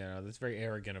 That's very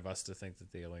arrogant of us to think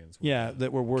that the aliens would,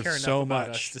 that we're worth so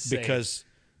much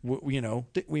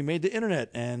we made the internet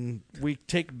and we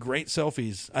take great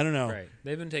selfies. I don't know. Right.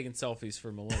 They've been taking selfies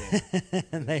for millennia.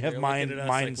 And they have mind like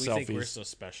selfies. We think we're so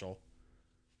special.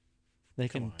 They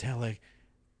can tell like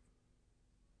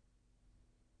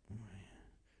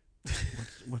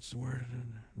what's the word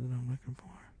that I'm looking for?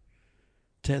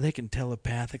 They can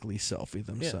telepathically selfie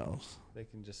themselves. Yeah. They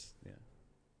can just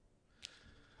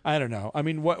I don't know. I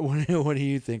mean, what do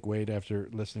you think, Wade? After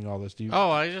listening to all this,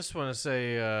 I just want to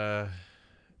say,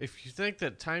 if you think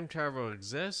that time travel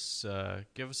exists,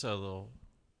 give us a little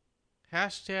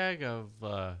hashtag of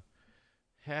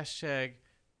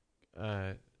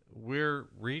we're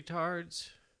retards.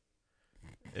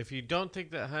 If you don't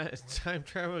think that time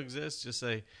travel exists, just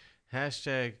say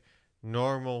hashtag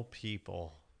normal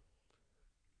people.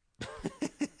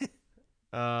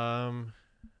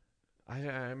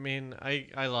 I mean,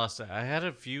 I lost it. I had it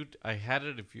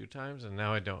a few times, and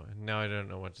now I don't. Now I don't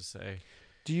know what to say.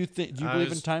 Do you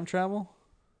believe in time travel?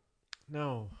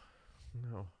 No.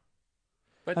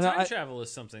 But time travel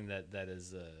is something that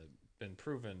has been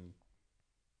proven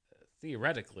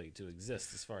theoretically to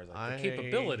exist, as far as the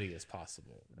capability is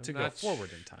possible to go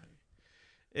forward in time.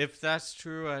 If that's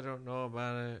true, I don't know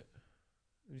about it.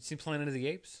 Have you seen Planet of the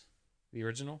Apes, the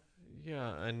original?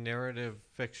 Yeah, a narrative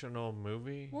fictional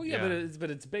movie. Well, yeah. but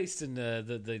it's based in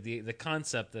the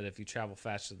concept that if you travel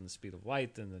faster than the speed of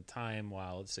light, then the time,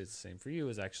 while it stays the same for you,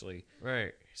 is actually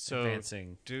right. So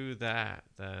advancing. Do that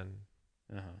then.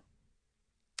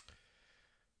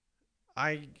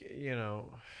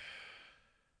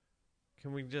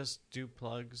 Can we just do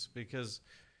plugs? Because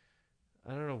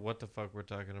I don't know what the fuck we're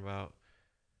talking about.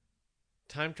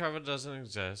 Time travel doesn't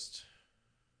exist.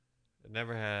 It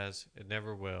never has. It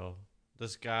never will.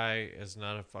 This guy is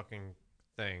not a fucking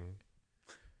thing.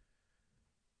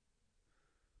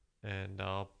 And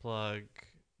I'll plug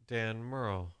Dan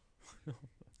Murrell.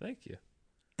 Thank you.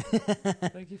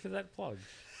 Thank you for that plug.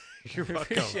 You're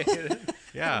welcome. Appreciate it.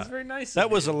 Yeah. That's very nice.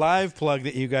 That was a live plug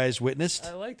that you guys witnessed.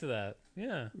 I liked that.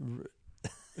 Yeah.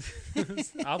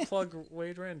 I'll plug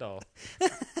Wade Randolph.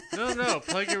 No,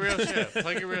 plug your real shit.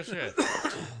 Plug your real shit.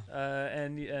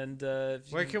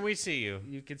 Where can we see you?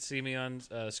 You can see me on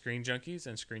Screen Junkies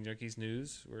and Screen Junkies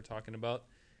News. We're talking about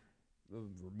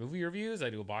movie reviews. I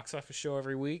do a box office show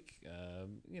every week.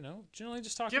 Generally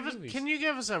just talking movies. Can you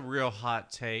give us a real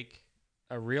hot take?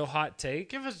 A real hot take?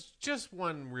 Give us just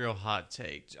one real hot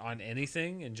take on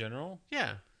anything in general.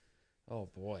 Yeah. Oh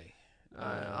boy.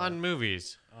 On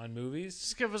movies. On movies?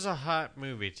 Just give us a hot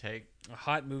movie take. A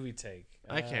hot movie take.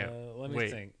 I can't. Let me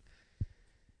think.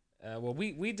 Well,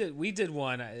 we did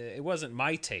one. It wasn't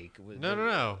my take.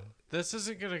 No. This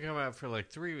isn't going to come out for like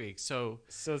 3 weeks. So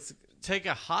it's, take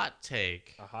a hot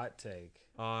take. A hot take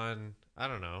on, I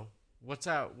don't know, what's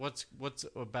out. What's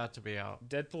about to be out.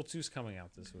 Deadpool 2's coming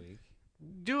out this week.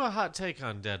 Do a hot take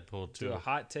on Deadpool 2. Do a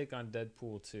hot take on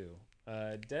Deadpool 2.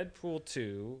 Deadpool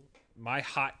 2. My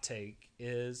hot take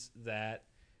is that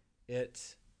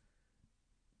it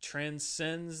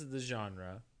transcends the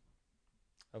genre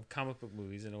of comic book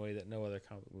movies in a way that no other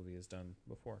comic book movie has done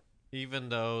before. Even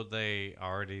though they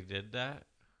already did that?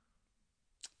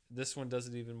 This one does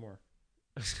it even more.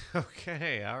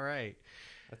 Okay, all right.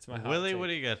 That's my hot Willie, take. what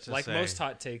do you got to say? Like most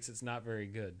hot takes, it's not very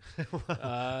good.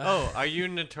 Are you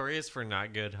notorious for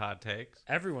not good hot takes?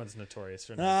 Everyone's notorious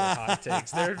for not good hot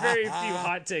takes. There are very few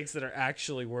hot takes that are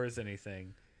actually worth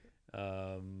anything.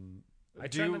 Do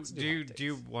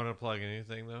you want to plug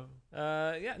anything though?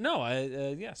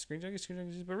 Screen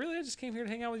Junkies. But really, I just came here to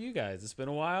hang out with you guys. It's been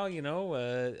a while,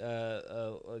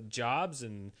 jobs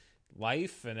and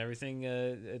life and everything.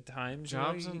 At times,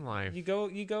 jobs and life. You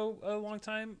go a long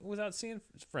time without seeing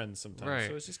friends sometimes. Right.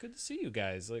 So it's just good to see you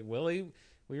guys. Like Willie,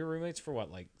 we were roommates for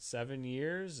 7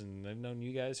 years, and I've known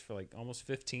you guys for almost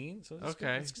 15. So it's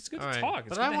good. It's good to talk.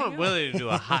 But I want Willie to do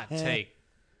a hot take.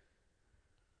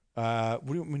 What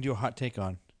do you want me to do a hot take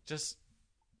on? Just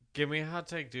give me a hot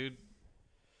take, dude.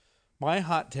 My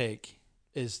hot take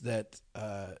is that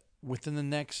within the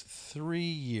next 3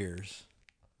 years,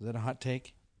 is that a hot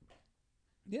take?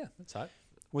 Yeah, that's hot.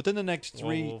 Within the next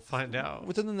three, we'll find out.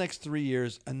 Within the next 3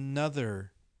 years,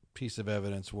 another piece of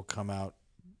evidence will come out.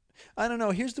 I don't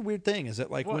know. Here's the weird thing: is that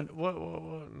what?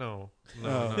 No.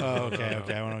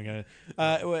 Okay. I want to get it.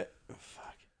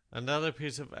 Fuck. Another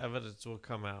piece of evidence will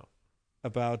come out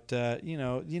about that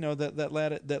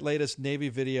latest Navy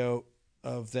video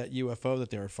of that UFO that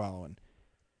they were following.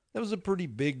 That was a pretty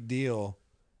big deal,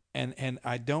 and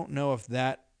I don't know if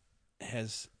that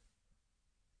has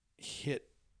hit.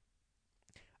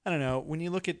 I don't know. When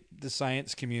you look at the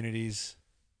science communities,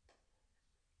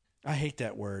 I hate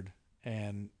that word,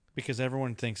 and because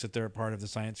everyone thinks that they're a part of the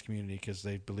science community because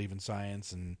they believe in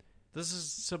science. And this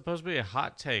is supposed to be a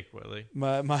hot take, Willie.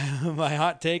 My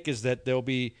hot take is that there'll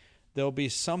be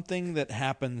something that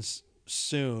happens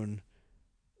soon,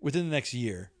 within the next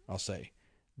year, I'll say,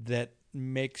 that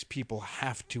makes people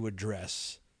have to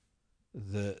address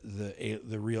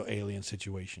the real alien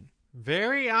situation.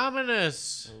 Very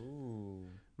ominous. Ooh,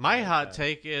 My hot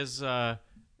take is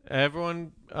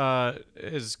everyone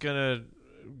is gonna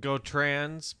go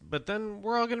trans, but then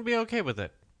we're all gonna be okay with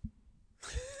it.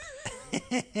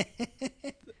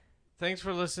 Thanks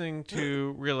for listening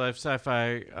to Real Life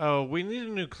Sci-Fi. Oh, we need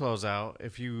a new closeout.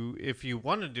 If you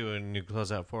want to do a new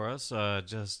closeout for us,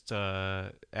 just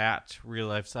at Real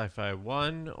Life Sci-Fi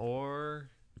 1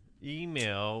 or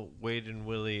email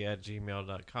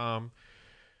wadeandwillie@gmail.com.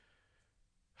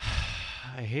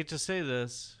 I hate to say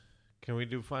this. Can we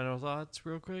do final thoughts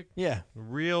real quick? Yeah.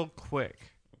 Real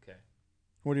quick. okay.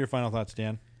 What are your final thoughts,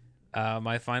 Dan?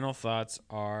 My final thoughts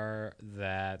are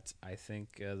that I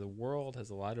think the world has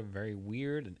a lot of very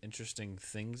weird and interesting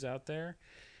things out there.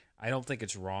 I don't think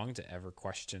it's wrong to ever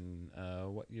question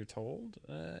what you're told,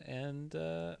 and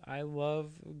I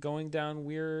love going down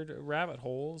weird rabbit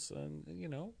holes and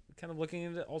kind of looking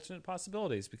into alternate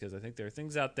possibilities, because I think there are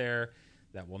things out there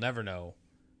that we'll never know.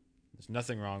 There's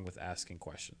nothing wrong with asking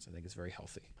questions. I think it's very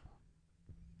healthy.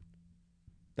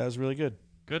 That was really good.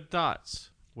 Good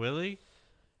thoughts, Willie.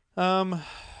 You've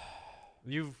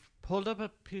pulled up a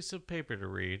piece of paper to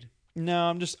read. No,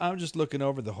 I'm just looking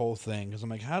over the whole thing, because I'm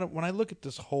like, when I look at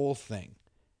this whole thing,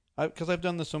 because I've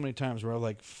done this so many times where I've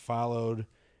like followed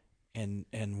and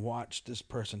watched this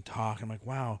person talk. I'm like,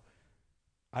 wow,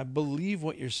 I believe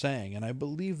what you're saying, and I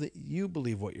believe that you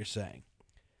believe what you're saying,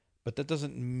 but that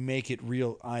doesn't make it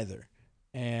real either.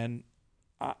 And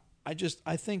I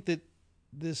think that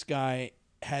this guy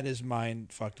had his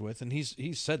mind fucked with, and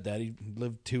he's said that he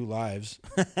lived 2 lives.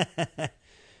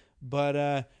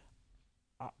 But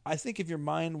I think if your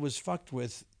mind was fucked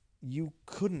with, you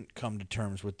couldn't come to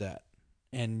terms with that,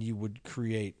 and you would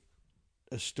create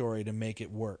a story to make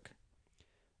it work.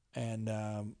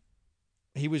 And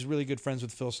he was really good friends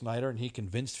with Phil Snyder, and he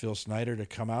convinced Phil Snyder to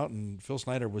come out, and Phil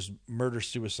Snyder was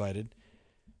murder-suicided.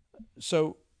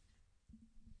 So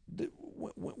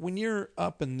when you're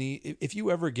up if you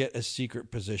ever get a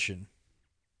secret position,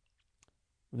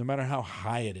 no matter how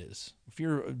high it is, if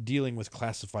you're dealing with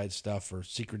classified stuff or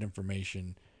secret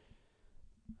information,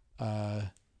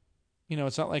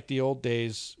 it's not like the old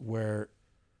days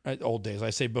I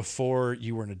say before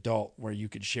you were an adult, where you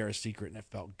could share a secret and it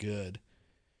felt good.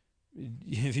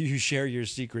 If you share your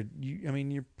secret,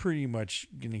 you're pretty much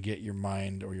going to get your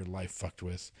mind or your life fucked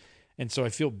with. And so I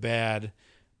feel bad.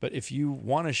 But if you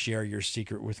want to share your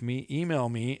secret with me, email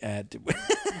me at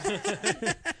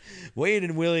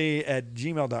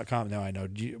wadeandwillie@gmail.com. Now I know,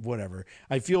 whatever.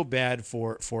 I feel bad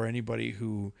for anybody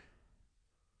who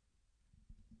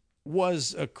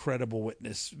was a credible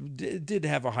witness, did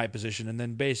have a high position, and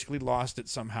then basically lost it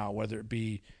somehow, whether it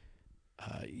be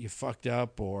you fucked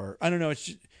up or, I don't know.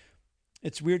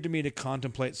 It's weird to me to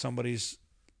contemplate somebody's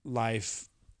life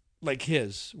like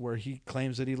his, where he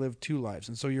claims that he lived 2 lives.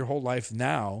 And so your whole life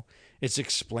now, it's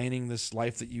explaining this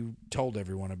life that you told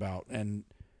everyone about, and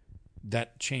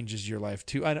that changes your life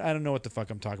too. I don't know what the fuck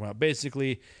I'm talking about.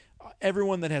 Basically,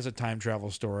 everyone that has a time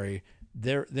travel story,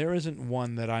 there isn't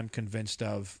one that I'm convinced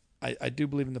of. I do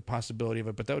believe in the possibility of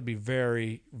it, but that would be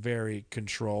very, very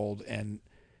controlled, and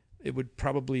it would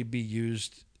probably be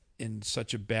used in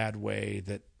such a bad way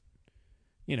that,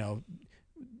 we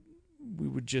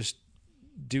would just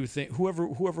do things.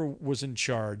 Whoever was in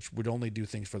charge would only do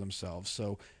things for themselves.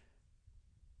 So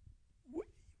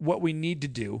what we need to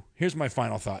do, here's my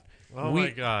final thought. Oh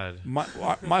my God.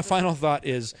 My final thought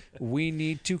is we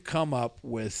need to come up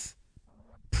with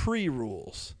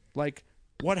pre-rules. Like,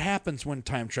 what happens when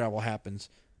time travel happens?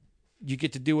 You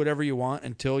get to do whatever you want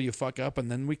until you fuck up,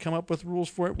 and then we come up with rules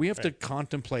for it. We have to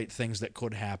contemplate things that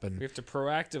could happen. We have to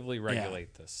proactively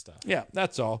regulate this stuff. Yeah,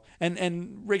 that's all.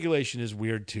 And regulation is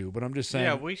weird too, but I'm just saying.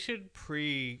 Yeah, we should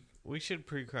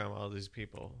pre-crime all these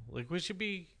people. Like, we should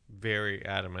be very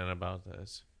adamant about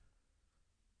this.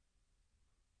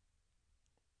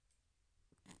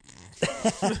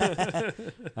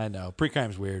 I know.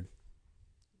 Pre-crime's weird.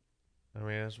 I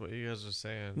mean, that's what you guys are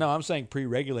saying. No, I'm saying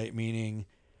pre-regulate, meaning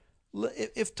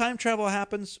if time travel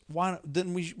happens,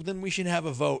 then we should have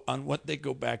a vote on what they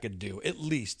go back and do, at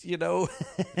least, Yeah.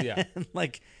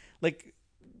 like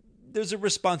there's a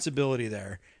responsibility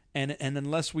there, and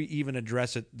unless we even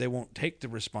address it, they won't take the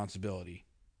responsibility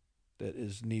that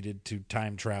is needed to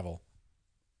time travel.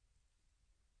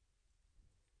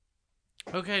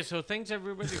 Okay, so thanks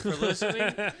everybody for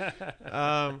listening.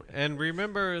 And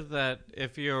remember that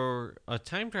if you're a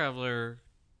time traveler,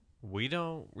 we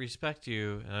don't respect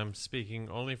you. And I'm speaking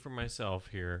only for myself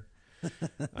here.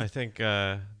 I think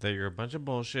that you're a bunch of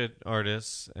bullshit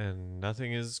artists and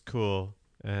nothing is cool.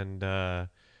 And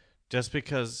just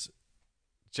because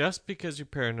you're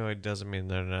paranoid doesn't mean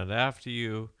they're not after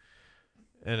you.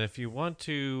 And if you want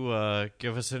to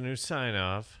give us a new sign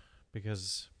off,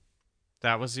 because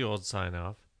that was the old sign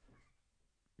off.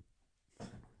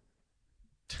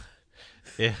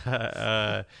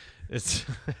 Yeah, it's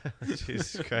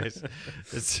Jesus Christ.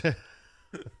 It's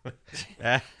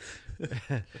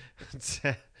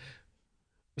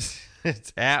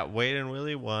at Wade and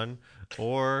Willie 1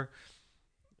 or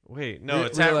wait, no,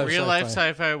 it's at Real Life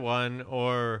Sci-Fi 1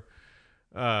 or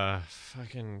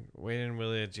fucking Wade and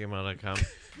Willie at gmail.com.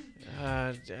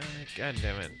 God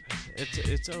damn it.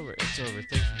 It's over. Thanks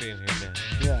for being here, Dan.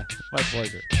 Yeah, my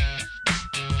pleasure.